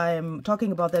why I'm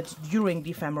talking about that during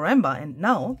Dephemerember and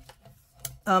now,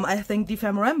 I think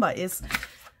Dephemerember is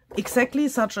exactly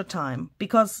such a time.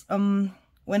 Because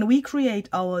when we create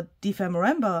our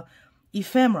Dephemerember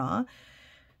ephemera,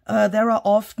 there are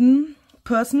often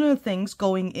personal things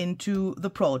going into the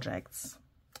projects.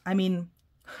 I mean,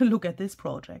 look at this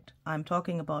project. I'm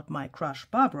talking about my crush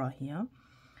Barbara here.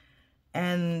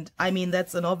 And I mean,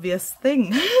 that's an obvious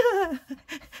thing.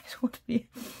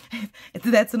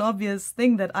 That's an obvious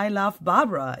thing that I love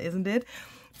Barbara, isn't it?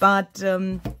 But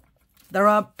there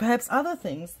are perhaps other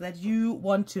things that you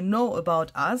want to know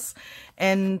about us,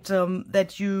 and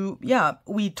that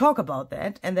we talk about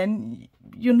that, and then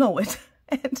you know it.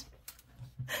 And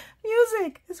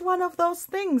music is one of those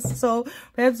things. So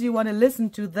perhaps you want to listen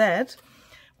to that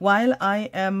while I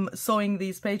am sewing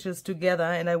these pages together,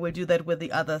 and I will do that with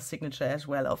the other signature as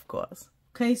well, of course.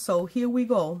 Okay, so here we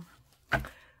go.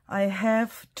 I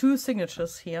have two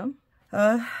signatures here.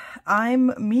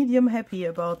 I'm medium happy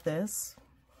about this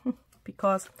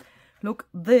because look,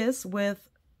 this with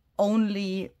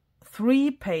only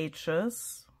 3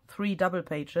 pages, 3 double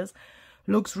pages,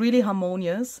 looks really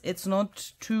harmonious. It's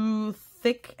not too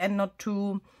thick and not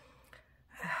too,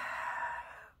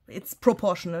 it's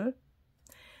proportional.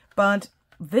 But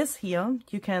this here,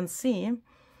 you can see,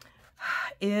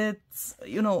 it's,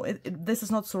 you know, this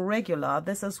is not so regular.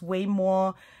 This is way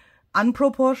more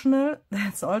unproportional.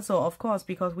 That's also, of course,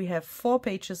 because we have 4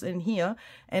 pages in here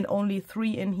and only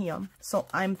 3 in here. So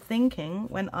I'm thinking,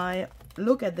 when I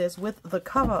look at this with the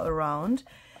cover around,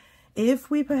 if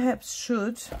we perhaps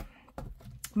should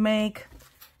make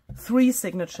 3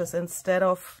 signatures instead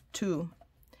of 2.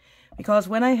 Because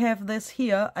when I have this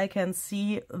here, I can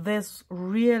see this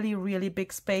really, really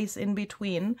big space in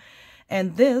between.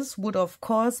 And this would, of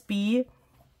course, be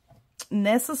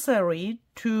necessary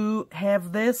to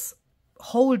have this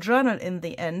whole journal in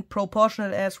the end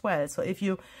proportional as well. So if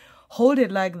you hold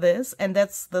it like this, and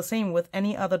that's the same with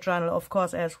any other journal, of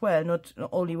course, as well, not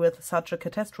only with such a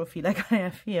catastrophe like I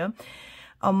have here,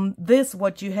 this,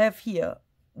 what you have here,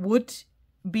 would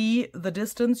be the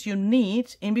distance you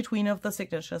need in between of the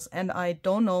signatures, and I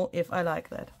don't know if I like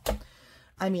that.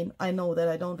 I mean, I know that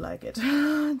I don't like it,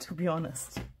 to be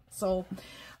honest. So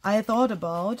I thought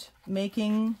about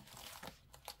making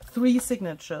 3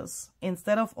 signatures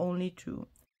instead of only 2.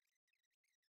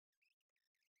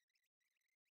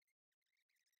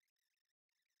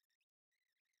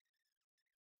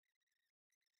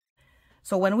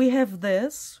 So when we have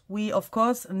this, we of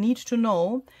course need to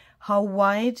know how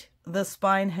wide the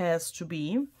spine has to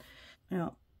be. Yeah,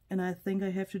 and I think I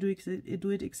have to do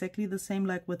it exactly the same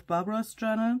like with Barbara's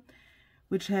journal,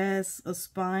 which has a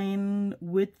spine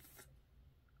width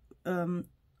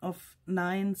of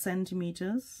 9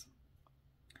 centimeters.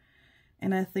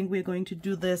 And I think we're going to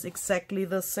do this exactly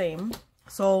the same.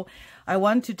 So I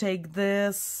want to take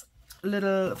this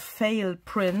little fail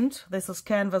print. This is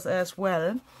canvas as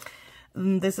well.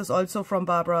 This is also from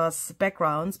Barbara's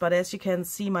backgrounds, but as you can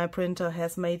see, my printer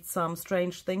has made some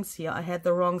strange things here. I had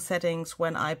the wrong settings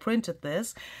when I printed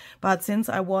this, but since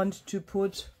I want to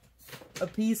put a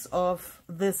piece of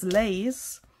this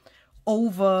lace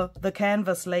over the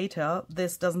canvas later,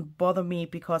 this doesn't bother me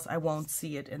because I won't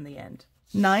see it in the end.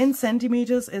 9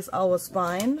 centimeters is our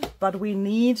spine, but we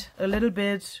need a little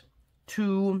bit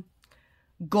to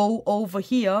go over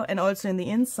here and also in the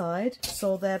inside,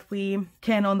 so that we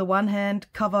can on the one hand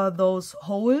cover those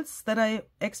holes that I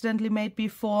accidentally made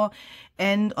before,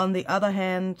 and on the other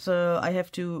hand I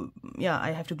have to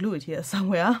glue it here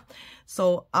somewhere.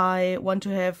 So I want to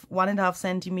have 1.5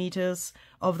 centimeters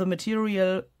of the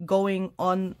material going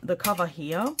on the cover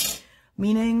here,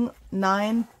 meaning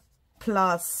 9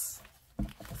 plus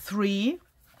 3,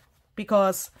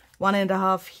 because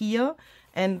 1.5 here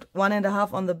and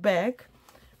 1.5 on the back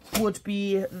would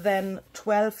be then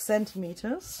 12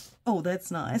 centimeters. Oh, that's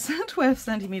nice. 12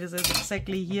 centimeters is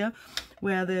exactly here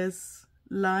where this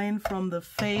line from the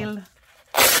fail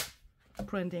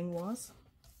printing was.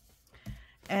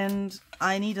 And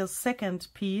I need a second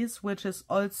piece, which is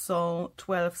also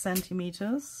 12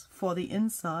 centimeters for the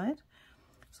inside.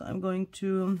 So I'm going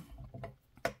to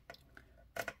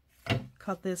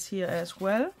cut this here as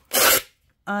well.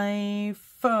 I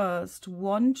first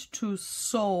want to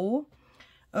sew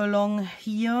along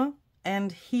here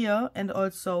and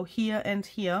also here and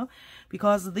here,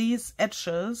 because these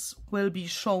edges will be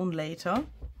shown later,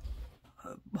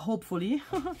 hopefully.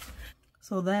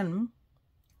 So then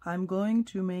I'm going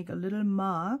to make a little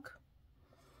mark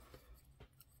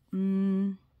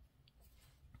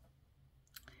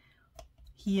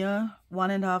here,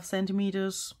 1.5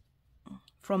 centimeters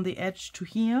from the edge to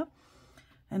here,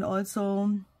 and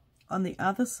also on the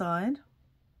other side.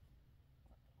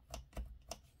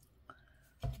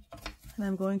 And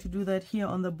I'm going to do that here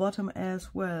on the bottom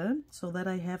as well, so that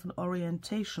I have an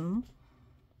orientation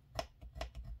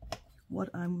what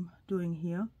I'm doing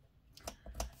here.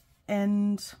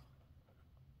 And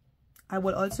I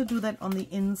will also do that on the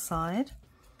inside,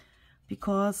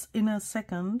 because in a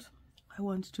second I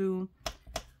want to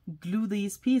glue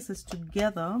these pieces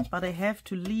together, but I have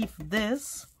to leave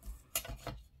this.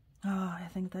 Oh, I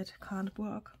think that can't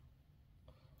work.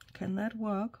 Can that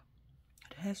work?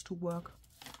 It has to work.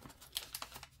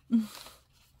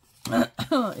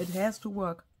 It has to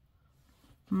work.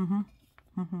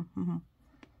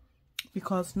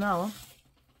 Because now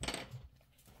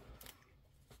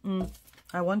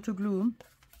I want to glue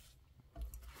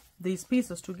these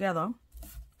pieces together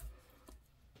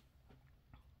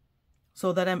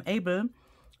so that I'm able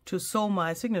to sew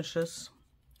my signatures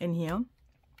in here.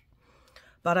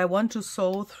 But I want to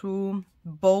sew through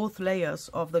both layers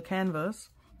of the canvas.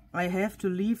 I have to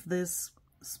leave this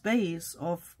space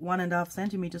of 1.5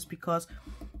 centimeters, because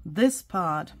this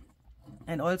part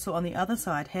and also on the other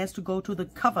side has to go to the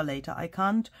cover later. I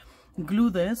can't glue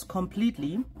this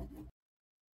completely.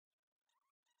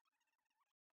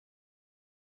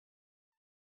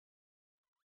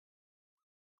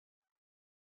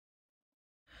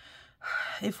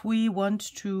 If we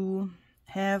want to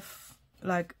have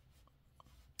like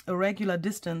a regular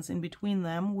distance in between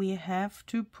them, we have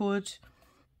to put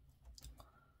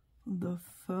the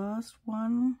first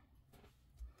one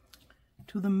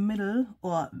to the middle,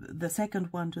 or the second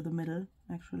one to the middle,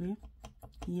 actually.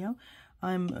 Here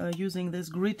I'm using this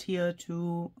grid here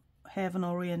to have an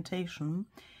orientation,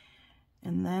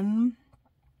 and then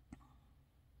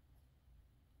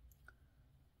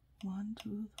 1,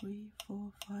 2, 3,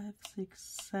 4, 5,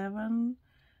 6, 7.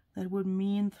 That would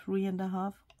mean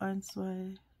 3.5. 1,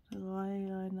 2,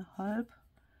 3.5.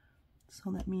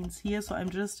 So that means here. So I'm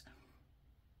just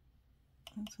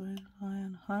 1, 2,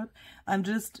 3.5. I'm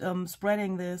just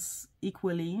spreading this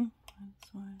equally. 1,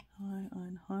 2,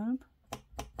 3.5.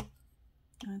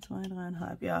 1, 2,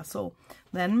 3.5. Yeah. So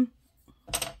then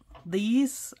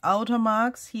these outer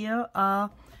marks here are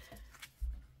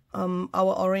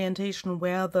our orientation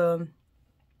where the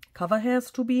cover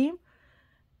has to be,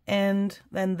 and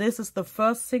then this is the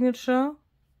first signature,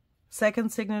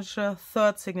 second signature,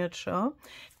 third signature.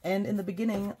 And in the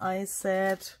beginning I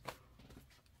said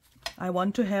I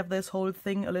want to have this whole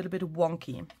thing a little bit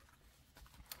wonky,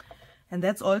 and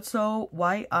that's also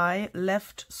why I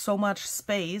left so much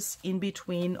space in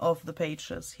between of the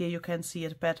pages. Here you can see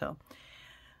it better,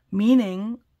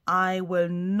 meaning I will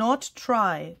not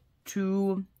try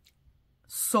to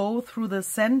sew through the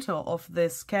center of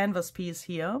this canvas piece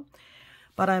here,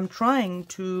 but I'm trying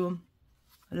to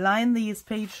line these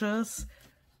pages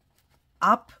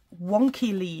up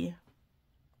wonkily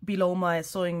below my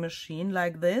sewing machine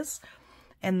like this,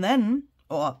 and then,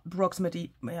 or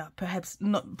approximately, yeah, perhaps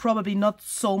not, probably not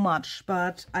so much,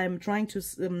 but I'm trying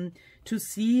to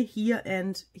see here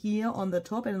and here on the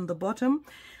top and on the bottom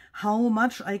how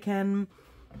much I can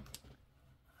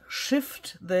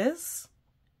shift this.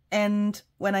 And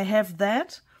when I have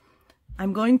that,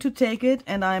 I'm going to take it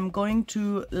and I'm going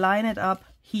to line it up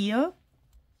here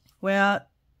where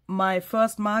my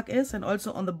first mark is, and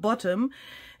also on the bottom,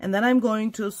 and then I'm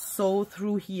going to sew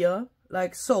through here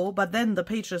like so, but then the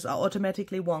pages are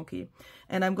automatically wonky,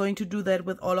 and I'm going to do that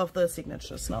with all of the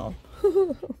signatures now.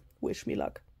 Wish me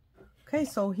luck. Okay,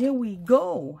 so here we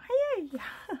go. Hey!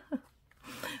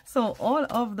 So all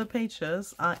of the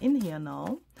pages are in here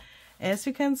now. As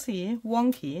you can see,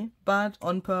 wonky, but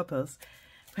on purpose.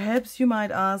 Perhaps you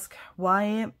might ask,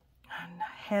 why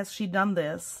has she done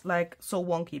this like so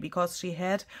wonky? Because she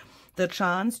had the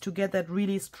chance to get that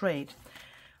really straight.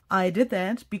 I did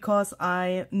that because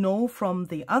I know from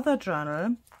the other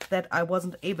journal that I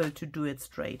wasn't able to do it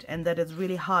straight, and that it's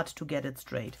really hard to get it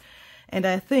straight. And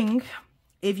I think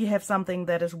if you have something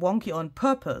that is wonky on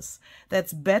purpose,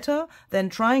 that's better than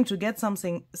trying to get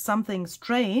something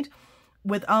straight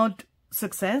without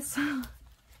success.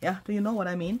 Yeah, do you know what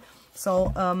I mean?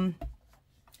 So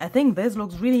I think this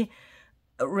looks really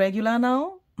regular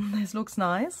now. This looks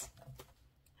nice,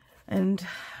 and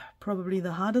probably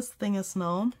the hardest thing is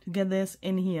now to get this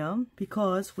in here,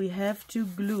 because we have to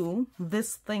glue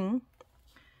this thing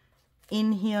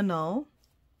in here now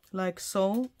like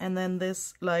so, and then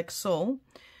this like so,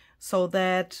 so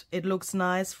that it looks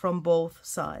nice from both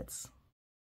sides.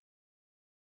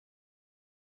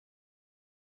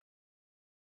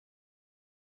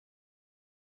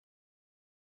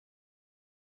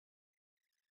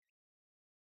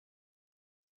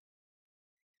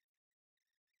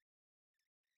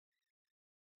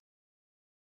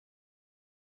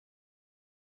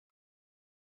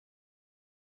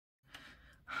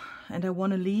 And I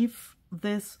want to leave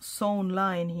this sewn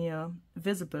line here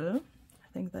visible. I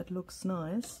think that looks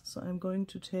nice. So I'm going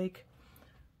to take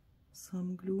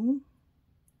some glue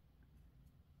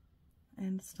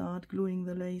and start gluing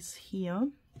the lace here.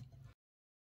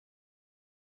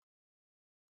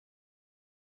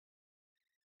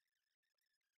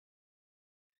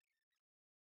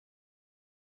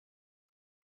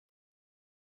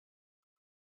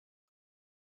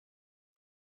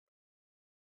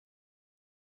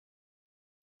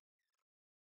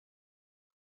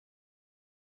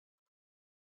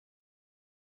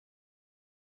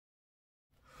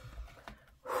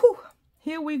 Whew,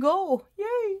 here we go.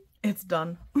 Yay! It's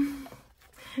done.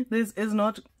 This is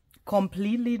not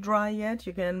completely dry yet.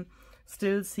 You can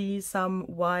still see some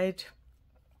white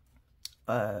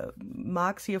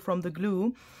marks here from the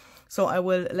glue. So I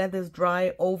will let this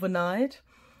dry overnight.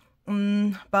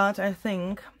 But I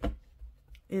think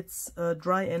it's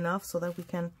dry enough so that we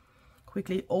can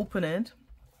quickly open it.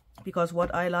 Because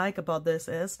what I like about this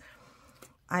is,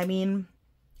 I mean,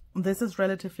 this is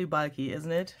relatively bulky,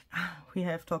 isn't it? We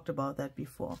have talked about that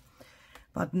before.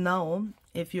 But now,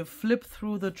 if you flip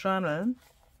through the journal,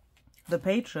 the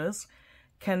pages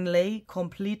can lay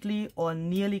completely or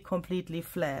nearly completely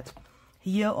flat.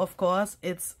 Here, of course,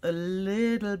 it's a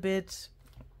little bit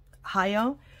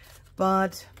higher,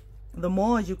 but the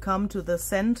more you come to the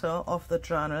center of the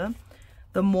journal,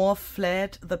 the more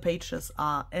flat the pages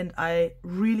are. And I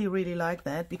really, really like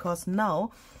that, because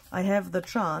now I have the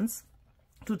chance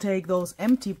to take those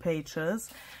empty pages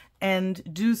and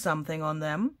do something on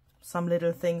them, some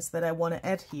little things that I want to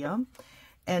add here.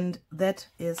 And that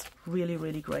is really,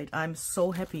 really great. I'm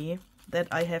so happy that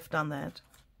I have done that.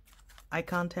 I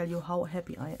can't tell you how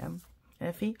happy I am.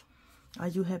 Effie, are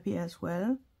you happy as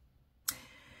well?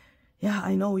 Yeah,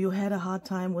 I know you had a hard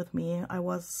time with me. I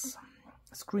was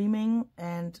screaming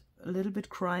and a little bit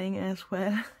crying as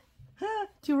well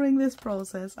during this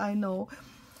process, I know.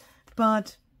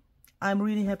 But I'm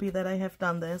really happy that I have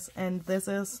done this. And this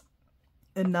is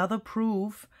another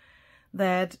proof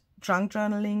that junk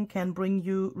journaling can bring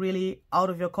you really out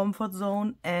of your comfort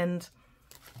zone and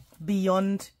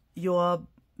beyond your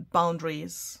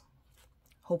boundaries.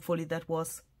 Hopefully that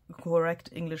was a correct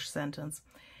English sentence.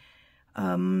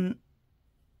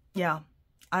 Yeah,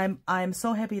 I'm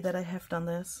so happy that I have done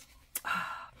this.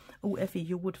 Oh, Effie,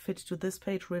 you would fit to this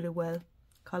page really well,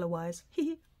 color-wise.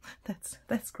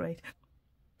 That's great.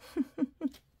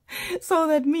 So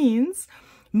that means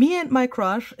Me and My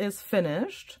Crush is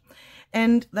finished.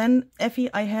 And then,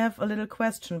 Effie, I have a little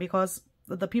question, because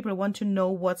the people want to know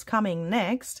what's coming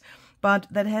next, but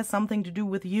that has something to do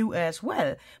with you as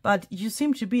well. But you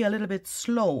seem to be a little bit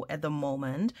slow at the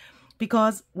moment,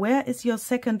 because where is your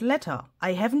second letter?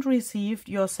 I haven't received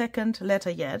your second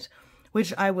letter yet,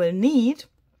 which I will need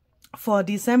for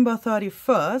December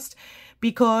 31st,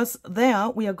 because there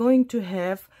we are going to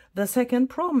have the second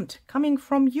prompt coming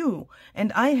from you.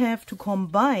 And I have to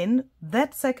combine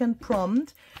that second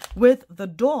prompt with the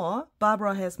door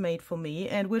Barbara has made for me,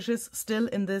 and which is still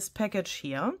in this package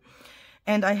here.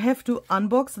 And I have to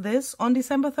unbox this on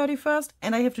December 31st,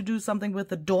 and I have to do something with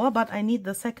the door, but I need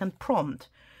the second prompt.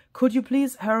 Could you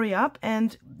please hurry up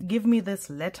and give me this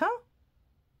letter?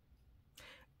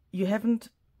 You haven't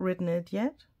written it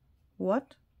yet?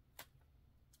 What?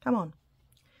 Come on.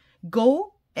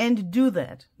 Go and do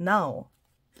that now.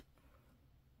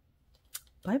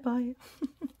 Bye-bye.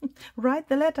 Write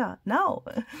the letter now.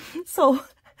 So,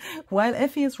 while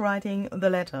Effie is writing the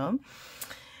letter,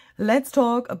 let's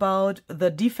talk about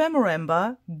the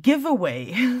Dephemerember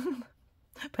giveaway.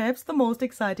 Perhaps the most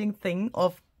exciting thing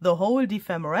of the whole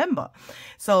Dephemerember.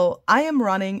 So I am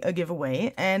running a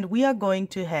giveaway, and we are going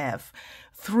to have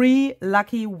 3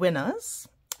 lucky winners.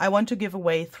 I want to give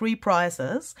away 3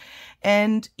 prizes,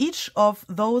 and each of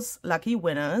those lucky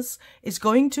winners is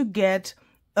going to get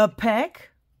a pack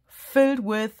filled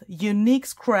with unique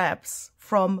scraps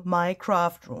from my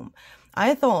craft room.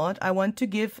 I thought I want to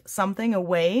give something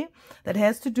away that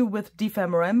has to do with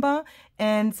Dephemerember,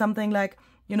 and something like,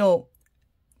 you know,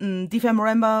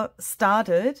 Dephemerember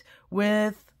started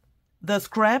with the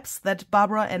scraps that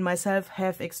Barbara and myself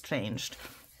have exchanged.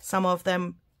 Some of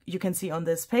them you can see on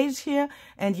this page here,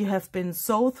 and you have been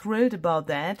so thrilled about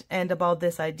that and about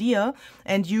this idea,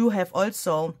 and you have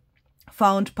also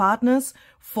found partners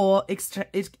for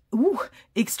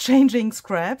exchanging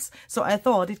scraps. So I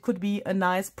thought it could be a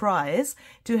nice prize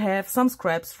to have some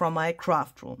scraps from my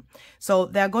craft room. So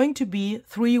there are going to be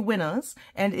 3 winners,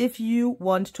 and if you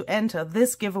want to enter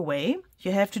this giveaway,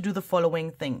 you have to do the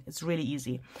following thing. It's really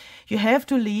easy. You have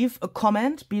to leave a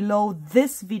comment below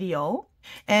this video,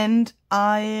 and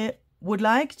I would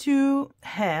like to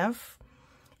have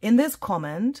in this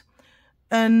comment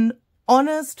an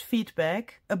honest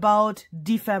feedback about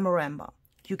Dephemerember.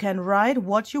 You can write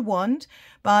what you want,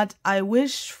 but I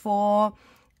wish for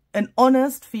an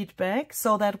honest feedback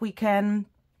so that we can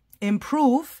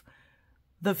improve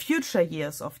the future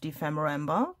years of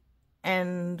Dephemerember.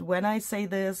 And when I say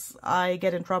this, I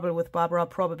get in trouble with Barbara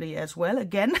probably as well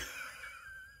again.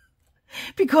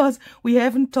 Because we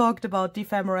haven't talked about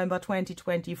Dephemerember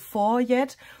 2024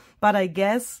 yet, but I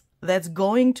guess that's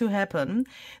going to happen.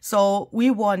 So we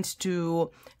want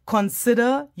to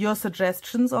consider your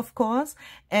suggestions, of course,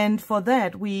 and for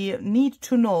that we need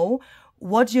to know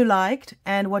what you liked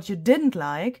and what you didn't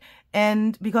like,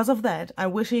 and because of that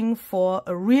I'm wishing for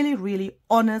a really, really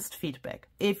honest feedback.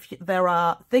 If there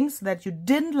are things that you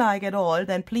didn't like at all,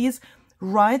 then please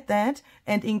write that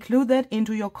and include that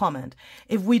into your comment.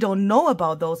 If we don't know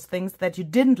about those things that you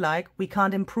didn't like, we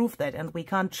can't improve that and we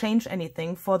can't change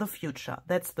anything for the future.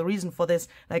 That's the reason for this,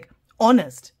 like,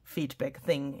 honest feedback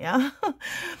thing, yeah?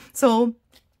 So,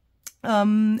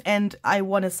 and I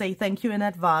want to say thank you in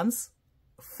advance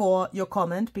for your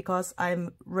comment, because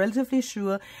I'm relatively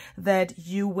sure that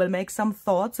you will make some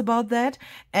thoughts about that,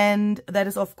 and that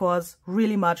is, of course,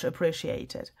 really much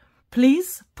appreciated.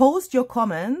 Please post your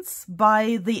comments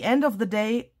by the end of the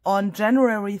day on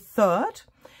January 3rd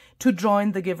to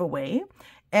join the giveaway.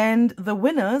 And the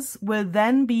winners will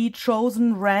then be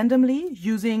chosen randomly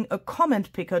using a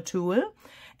comment picker tool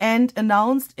and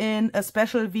announced in a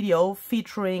special video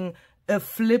featuring a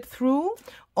flip through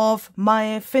of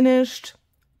my finished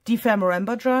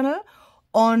Dephemerember journal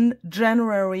on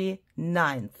January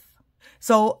 9th.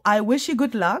 So I wish you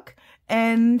good luck,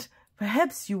 and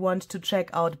perhaps you want to check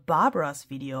out Barbara's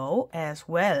video as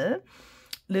well.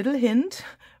 Little hint,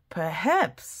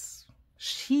 perhaps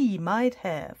she might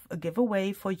have a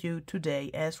giveaway for you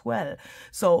today as well.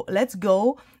 So let's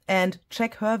go and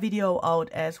check her video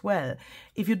out as well.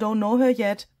 If you don't know her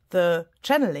yet, the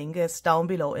channel link is down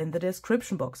below in the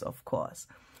description box, of course.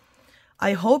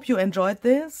 I hope you enjoyed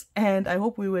this, and I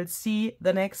hope we will see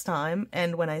the next time.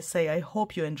 And when I say I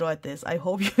hope you enjoyed this, I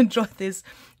hope you enjoyed this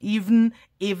even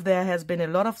if there has been a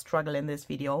lot of struggle in this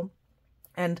video.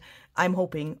 And I'm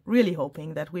hoping, really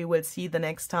hoping, that we will see the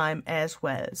next time as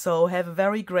well. So have a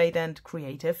very great and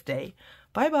creative day.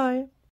 Bye bye.